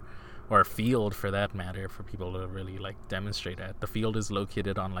whatever, or field for that matter, for people to really like demonstrate at. The field is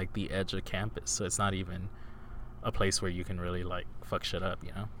located on like the edge of campus, so it's not even a place where you can really like fuck shit up,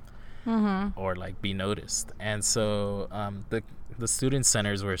 or like be noticed. And so the student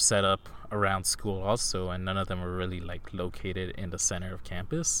centers were set up around school also, and none of them were really like located in the center of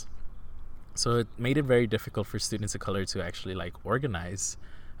campus. So it made it very difficult for students of color to actually like organize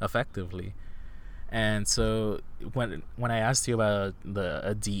effectively. And so when I asked you about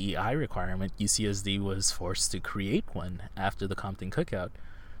a DEI requirement, UCSD was forced to create one after the Compton Cookout.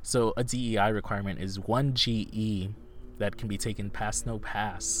 So a DEI requirement is 1 GE that can be taken pass no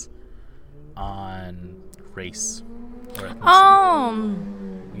pass on race or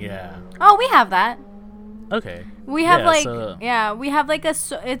ethnicity. We have that. Okay. We have we have like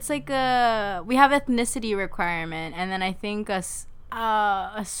we have ethnicity requirement, and then I think a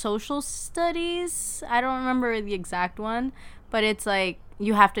social studies, I don't remember the exact one, but it's like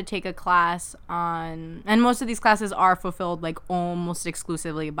you have to take a class on, and most of these classes are fulfilled like almost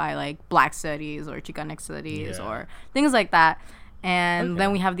exclusively by like black studies or Chicanic studies or things like that. And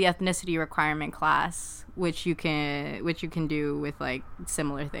then we have the ethnicity requirement class, which you can do with like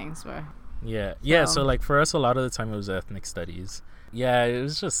similar things. So like for us, a lot of the time it was ethnic studies. It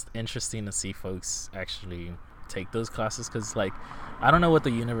was just interesting to see folks actually take those classes, because like I don't know what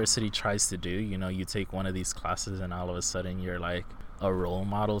the university tries to do. You take one of these classes and all of a sudden you're like a role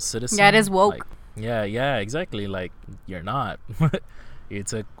model citizen. It is woke. Like, exactly. Like, you're not. You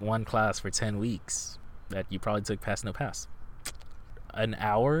took one class for 10 weeks that you probably took pass no pass. An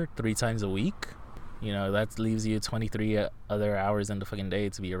hour 3 times a week, that leaves you 23 other hours in the fucking day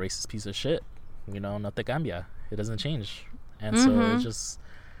to be a racist piece of shit. No te cambia. It doesn't change. And so it's just,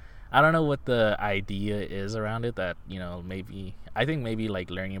 I don't know what the idea is around it, that I think maybe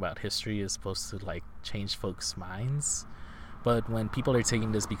like learning about history is supposed to like change folks' minds. But when people are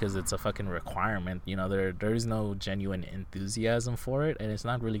taking this because it's a fucking requirement, there is no genuine enthusiasm for it, and it's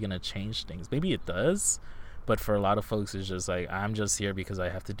not really gonna change things. Maybe it does, but for a lot of folks, it's just like, I'm just here because I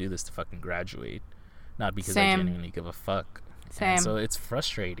have to do this to fucking graduate, not because I genuinely give a fuck. Same. And so it's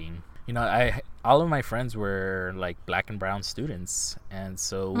frustrating. you know, I all of my friends were like black and brown students, and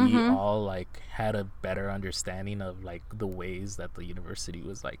so we all like had a better understanding of like the ways that the university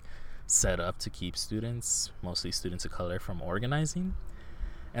was like set up to keep students, mostly students of color, from organizing.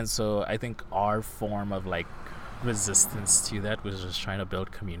 And so I think our form of like resistance to that was just trying to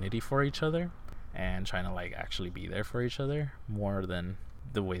build community for each other and trying to like actually be there for each other more than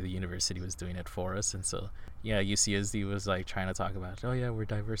the way the university was doing it for us. And so yeah, UCSD was like trying to talk about, oh yeah, we're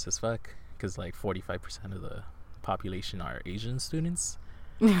diverse as fuck, because like 45% of the population are Asian students.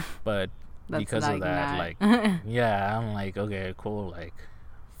 But because of that, like yeah, I'm like, okay, cool, like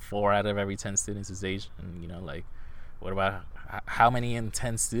 4 out of every 10 students is Asian, you know, like what about how many in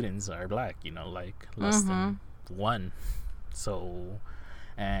 10 students are black, you know, like less than 1. So,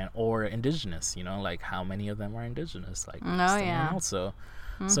 and or indigenous, you know, like how many of them are indigenous, like also.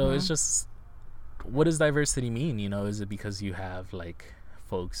 So it's just, what does diversity mean, you know? Is it because you have like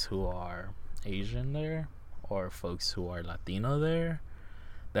folks who are Asian there or folks who are Latino there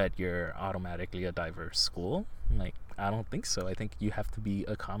that you're automatically a diverse school? Like, I don't think so. I think you have to be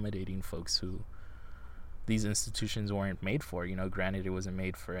accommodating folks who these institutions weren't made for. You know, granted, it wasn't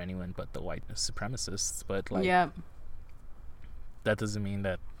made for anyone but the white supremacists, but like that doesn't mean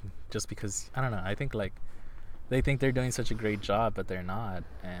that just because, I don't know, I think like they think they're doing such a great job, but they're not.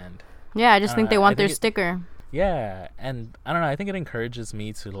 And I just think they want their sticker. Yeah, and I don't know, I think it encourages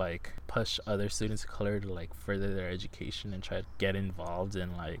me to like push other students of color to like further their education and try to get involved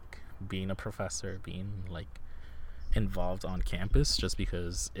in like being a professor, being like involved on campus, just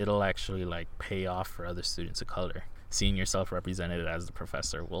because it'll actually like pay off for other students of color. Seeing yourself represented as the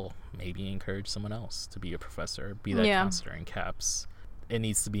professor will maybe encourage someone else to be a professor, be that counselor in CAPS. It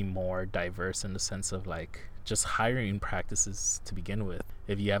needs to be more diverse in the sense of like just hiring practices to begin with.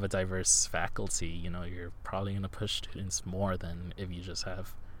 If you have a diverse faculty, you know, you're probably going to push students more than if you just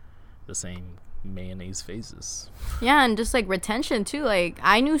have the same mayonnaise phases. Yeah, and just like retention too. Like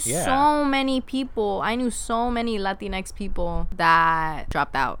I knew so many Latinx people that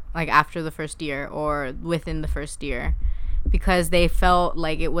dropped out like after the first year or within the first year because they felt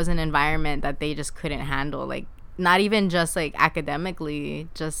like it was an environment that they just couldn't handle. Like not even just like academically,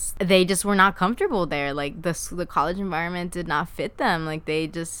 just they just were not comfortable there. Like the college environment did not fit them. Like they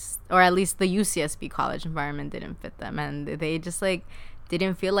just, or at least the UCSB college environment didn't fit them, and they just like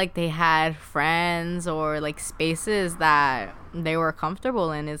didn't feel like they had friends or like spaces that they were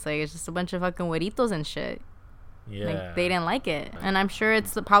comfortable in. It's like it's just a bunch of fucking güeritos and shit. Yeah, like they didn't like it, and I'm sure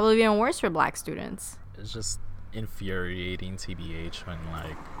it's probably even worse for black students. It's just infuriating, TBH, when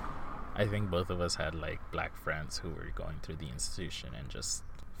like I think both of us had like black friends who were going through the institution and just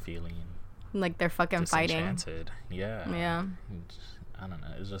feeling like they're fucking fighting. Yeah. I don't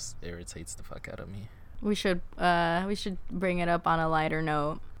know. It just irritates the fuck out of me. We should bring it up on a lighter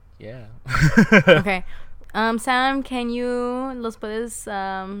note. Yeah. Okay. Sam, can you los puedes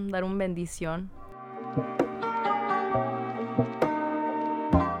dar un bendición?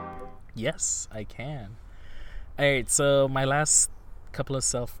 Yes, I can. All right. So my last couple of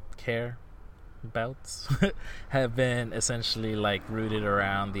self-care bouts have been essentially like rooted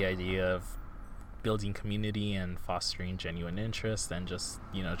around the idea of building community and fostering genuine interest and just,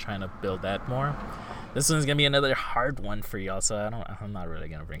 you know, trying to build that more. This one's gonna be another hard one for y'all, so I'm not really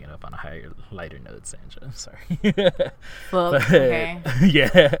gonna bring it up on a lighter note, Sandra. I'm sorry. Well, okay.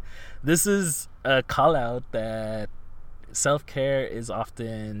 Yeah, this is a call out that self-care is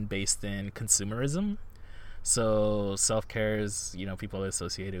often based in consumerism. So self-care is, you know, people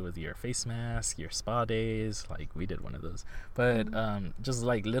associated with your face mask, your spa days, like we did one of those, but just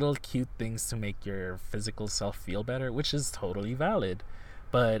like little cute things to make your physical self feel better, which is totally valid,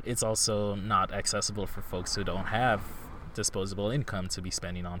 but it's also not accessible for folks who don't have disposable income to be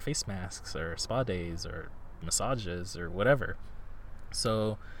spending on face masks or spa days or massages or whatever.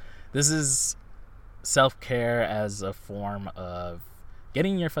 So this is self-care as a form of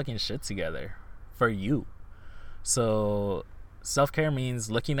getting your fucking shit together for you. So self-care means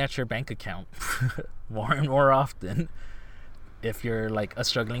looking at your bank account more and more often if you're like a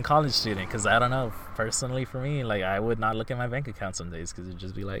struggling college student, because I don't know, personally for me, like I would not look at my bank account some days because it'd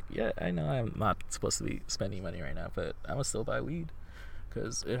just be like, yeah, I know I'm not supposed to be spending money right now, but I'm gonna still buy weed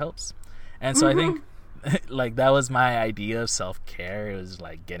because it helps. And so I think like that was my idea of self-care. It was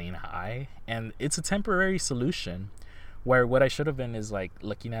like getting high, and it's a temporary solution. Where what I should have been is like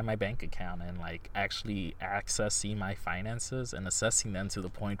looking at my bank account and like actually accessing my finances and assessing them to the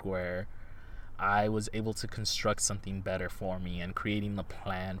point where I was able to construct something better for me and creating a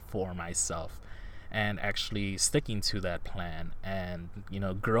plan for myself. and actually sticking to that plan, and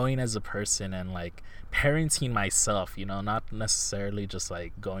growing as a person, and like parenting myself, not necessarily just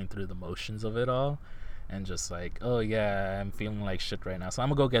like going through the motions of it all, and just like, oh yeah, I'm feeling like shit right now, so I'm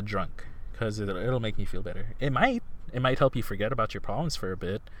gonna go get drunk because it'll make me feel better. It might help you forget about your problems for a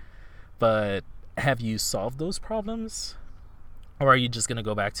bit, but have you solved those problems, or are you just gonna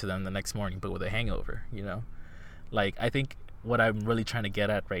go back to them the next morning but with a hangover? Like, I think what I'm really trying to get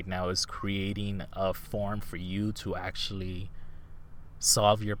at right now is creating a form for you to actually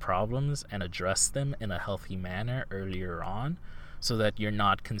solve your problems and address them in a healthy manner earlier on, so that you're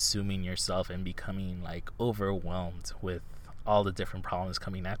not consuming yourself and becoming like overwhelmed with all the different problems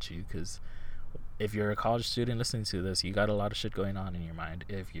coming at you. Because if you're a college student listening to this, you got a lot of shit going on in your mind.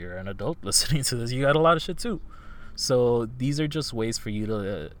 If you're an adult listening to this, you got a lot of shit too. So these are just ways for you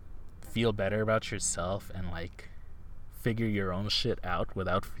to feel better about yourself and like figure your own shit out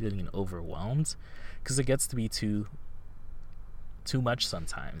without feeling overwhelmed, because it gets to be too much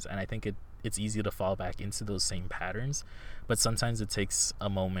sometimes, and I think it's easy to fall back into those same patterns. But sometimes it takes a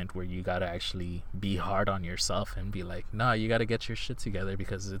moment where you gotta actually be hard on yourself and be like, nah, you gotta get your shit together,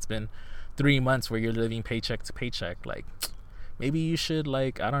 because it's been 3 months where you're living paycheck to paycheck. Like, maybe you should,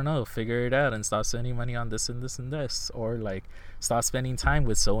 like, I don't know, figure it out and stop spending money on this and this and this, or like stop spending time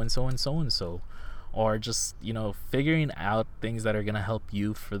with so and so and so and so, or just figuring out things that are gonna help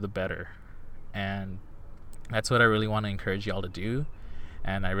you for the better. And that's what I really want to encourage y'all to do,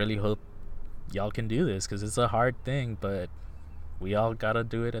 and I really hope y'all can do this, because it's a hard thing, but we all gotta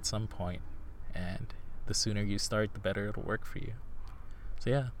do it at some point, and the sooner you start, the better it'll work for you. So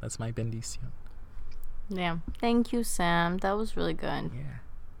yeah, that's my bendición. Yeah, thank you, Sam. That was really good. Yeah,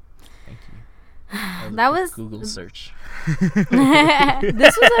 thank you. That was Google search.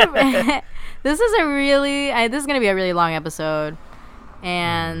 This is a really this is gonna be a really long episode,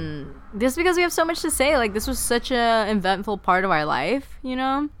 and just because we have so much to say, like, this was such a eventful part of our life,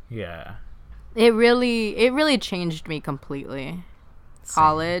 Yeah. It really changed me completely. Same.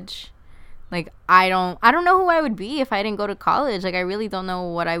 College, like, I don't know who I would be if I didn't go to college. Like, I really don't know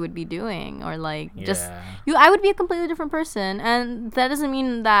what I would be doing, or like, I would be a completely different person. And that doesn't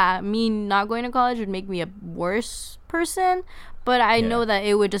mean that me not going to college would make me a worse person, but I know that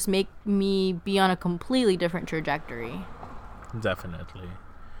it would just make me be on a completely different trajectory. Definitely.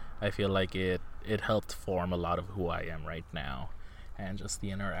 I feel like it helped form a lot of who I am right now, and just the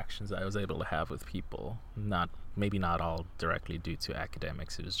interactions I was able to have with people. Maybe not all directly due to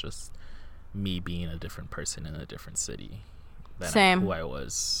academics. It was just me being a different person in a different city than who I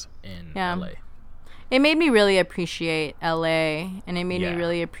was in LA. It made me really appreciate LA, and it made me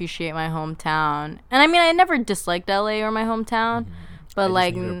really appreciate my hometown. And I mean, I never disliked LA or my hometown, but I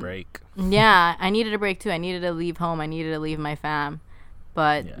just needed a break. Yeah, I needed a break too. I needed to leave home. I needed to leave my fam.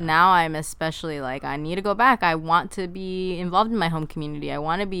 But now I'm especially like, I need to go back. I want to be involved in my home community. I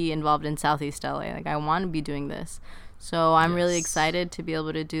want to be involved in Southeast LA. Like, I want to be doing this. So I'm really excited to be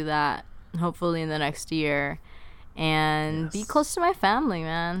able to do that, hopefully in the next year, and be close to my family,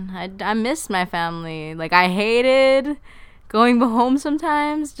 man. I miss my family. Like, I hated going home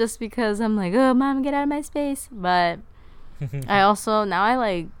sometimes just because I'm like, oh, mom, get out of my space. But I also, now I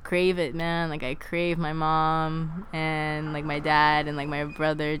like crave it, man. Like, I crave my mom and like my dad and like my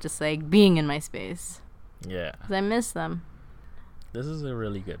brother just like being in my space. Yeah. 'Cause I miss them. This is a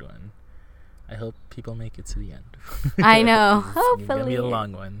really good one. I hope people make it to the end. I know. Hopefully. It's going to be a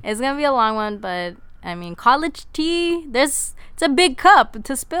long one. It's going to be a long one, but I mean, college tea, it's a big cup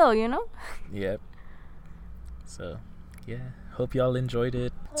to spill, Yep. So, yeah. Hope y'all enjoyed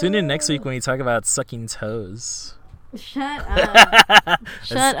it. Tune in next week when we talk about sucking toes. Shut up.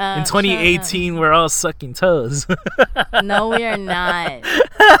 Shut up. In 2018, we're all sucking toes. No, we are not.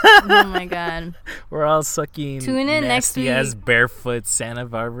 Oh my god. We're all sucking Tune in next week. Nasty-ass barefoot Santa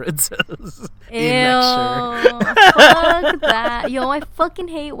Barbara toes. Ew. Fuck that. Yo, I fucking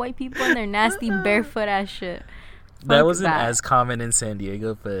hate white people and their nasty barefoot ass shit. That wasn't as common in San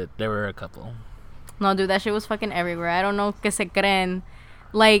Diego, but there were a couple. No, dude, that shit was fucking everywhere. I don't know que se creen.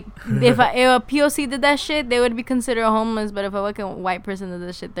 Like, if a POC did that shit, they would be considered homeless. But if a fucking white person did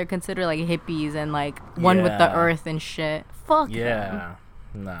this shit, they're considered like hippies and like one with the earth and shit. Fuck them.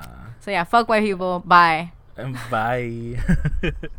 Nah. So yeah, fuck white people. Bye. Bye.